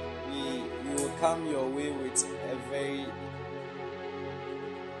 We will come your way with a very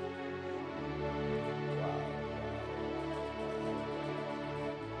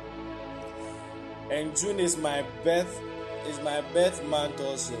and June is my birth month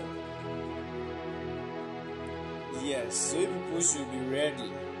also. Yes, so people should be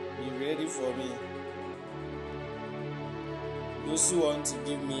ready. Be ready for me. Those who want to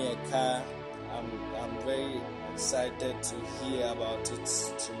give me a car, I'm very excited to hear about it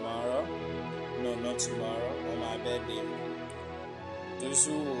tomorrow. No, not tomorrow, on my birthday. Those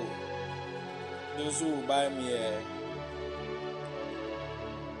who will buy me a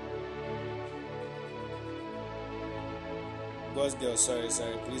God's girl, sorry,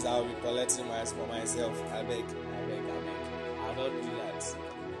 please, I'll be collecting my for myself. I beg. I don't do that.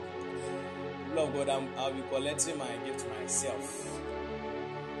 Lord God, I'll be collecting my gift myself.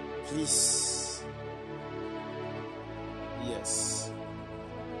 Please. Yes.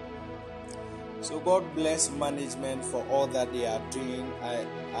 So God bless management for all that they are doing.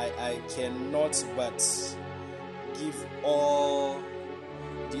 I cannot but give all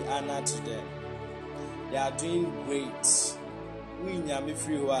the honor to them. They are doing great. We nyame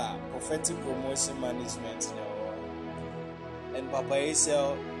free Prophetic Promotion management now. And Papa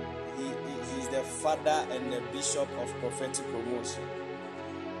Esel, he is the father and the bishop of Prophetic Promotion.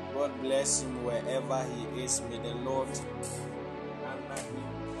 God bless him wherever he is. May the Lord honor him.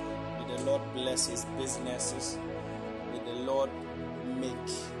 May the Lord bless his businesses. May the Lord make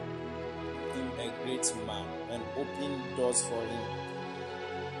him a great man and open doors for him.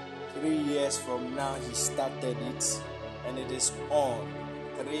 3 years from now, he started it. and it is on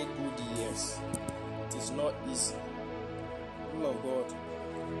 3 good years. It is not easy. People of God,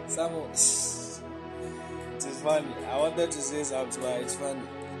 it is funny. I wanted to say something, but it's funny.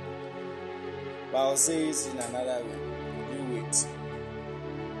 But I'll say it in another way. You wait.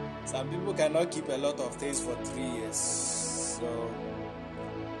 Some people cannot keep a lot of things for 3 years. So,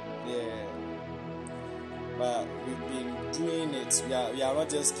 yeah. But we've been doing it. We are not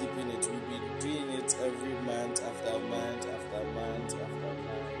just keeping it. We've been doing it every month after month after month after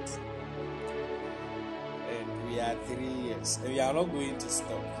month. And we are 3 years. And we are not going to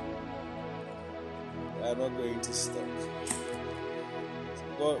stop. We are not going to stop.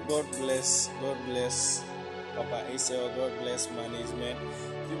 God bless Papa Osei. God bless management.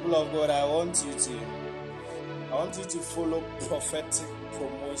 People of God, I want you to follow prophetic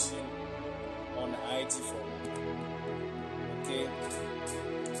promotion on IT for me. Okay?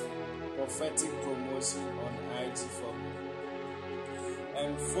 Prophetic promotion on IT for me.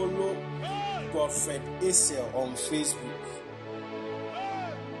 And follow Prophet Osei on Facebook.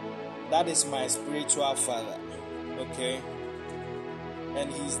 That is my spiritual father. Okay? And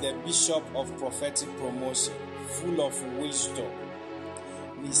he's the bishop of prophetic promotion, full of wisdom.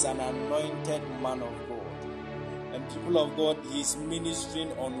 He's an anointed man of God. And people of God, he's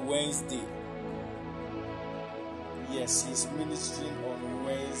ministering on Wednesday. Yes, he's ministering on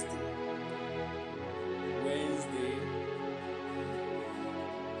Wednesday.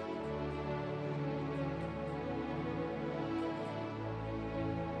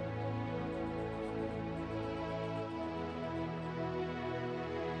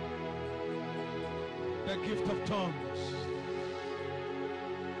 The gift of tongues.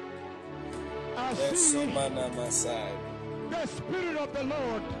 I The see the Spirit of the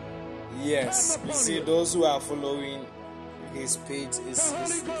Lord. Yes, you see, those who are following his page is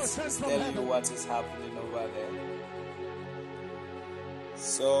telling you what is happening over there.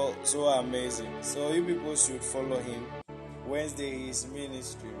 So amazing. So you people should follow him. Wednesday he is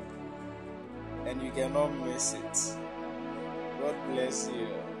ministry, and you cannot miss it. God bless you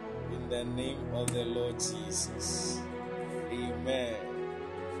in the name of the Lord Jesus. Amen.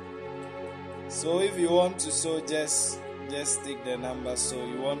 So if you want to sow, just take the number. So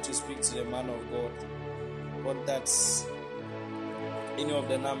you want to speak to the man of God, contact any of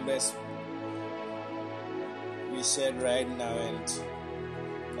the numbers we shared right now, and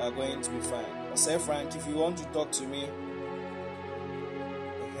we are going to be fine. Osei Frank, if you want to talk to me,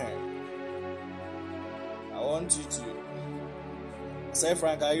 I want you to. Osei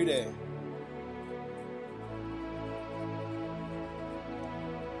Frank, are you there?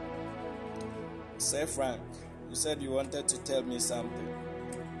 Osei Frank, you said you wanted to tell me something,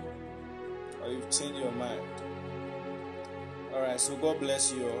 or you've changed your mind. Alright, so God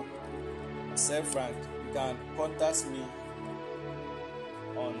bless you all. Osei Frank, you can contact me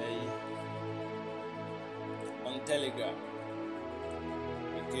on Telegram.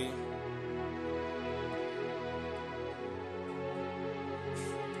 Okay?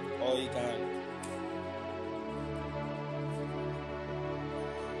 Or you can,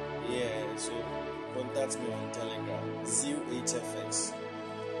 so contact me on Telegram, ZealHFX,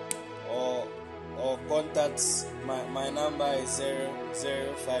 or contact my number is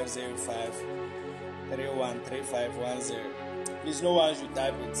 00505 313510. Please, no one should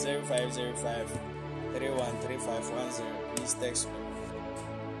type it 0505 313510. Please text me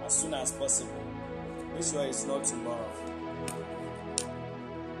as soon as possible. Make sure it's not tomorrow.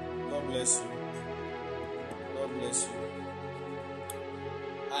 God bless you. God bless you.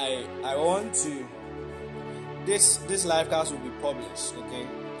 I want to. This live cast will be published, okay?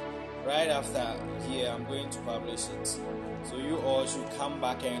 Right after here, I'm going to publish it. So you all should come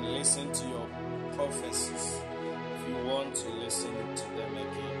back and listen to your prophecies if you want to listen to them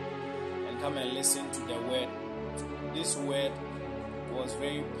again. And come and listen to the word. This word was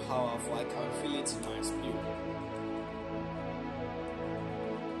very powerful. I can feel it in my spirit.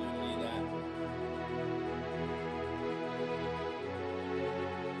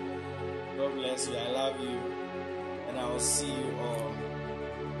 God bless you. I love you. And I will see you all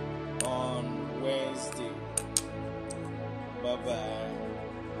on Wednesday. Bye-bye.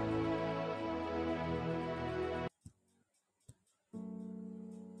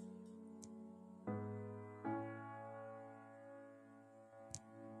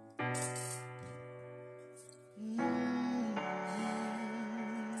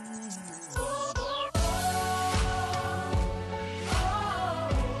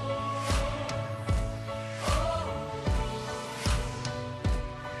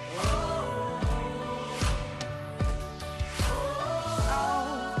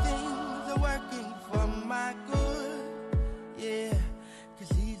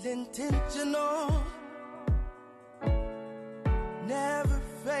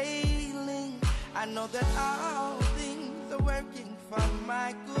 know that all things are working for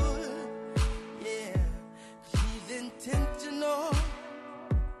my good. Yeah, he's intentional,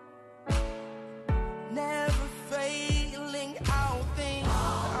 never failing. All things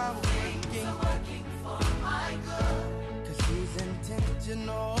are working for my good. 'Cause he's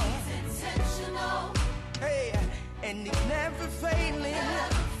intentional. He's intentional. Hey, and he's never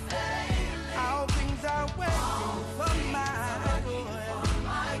failing.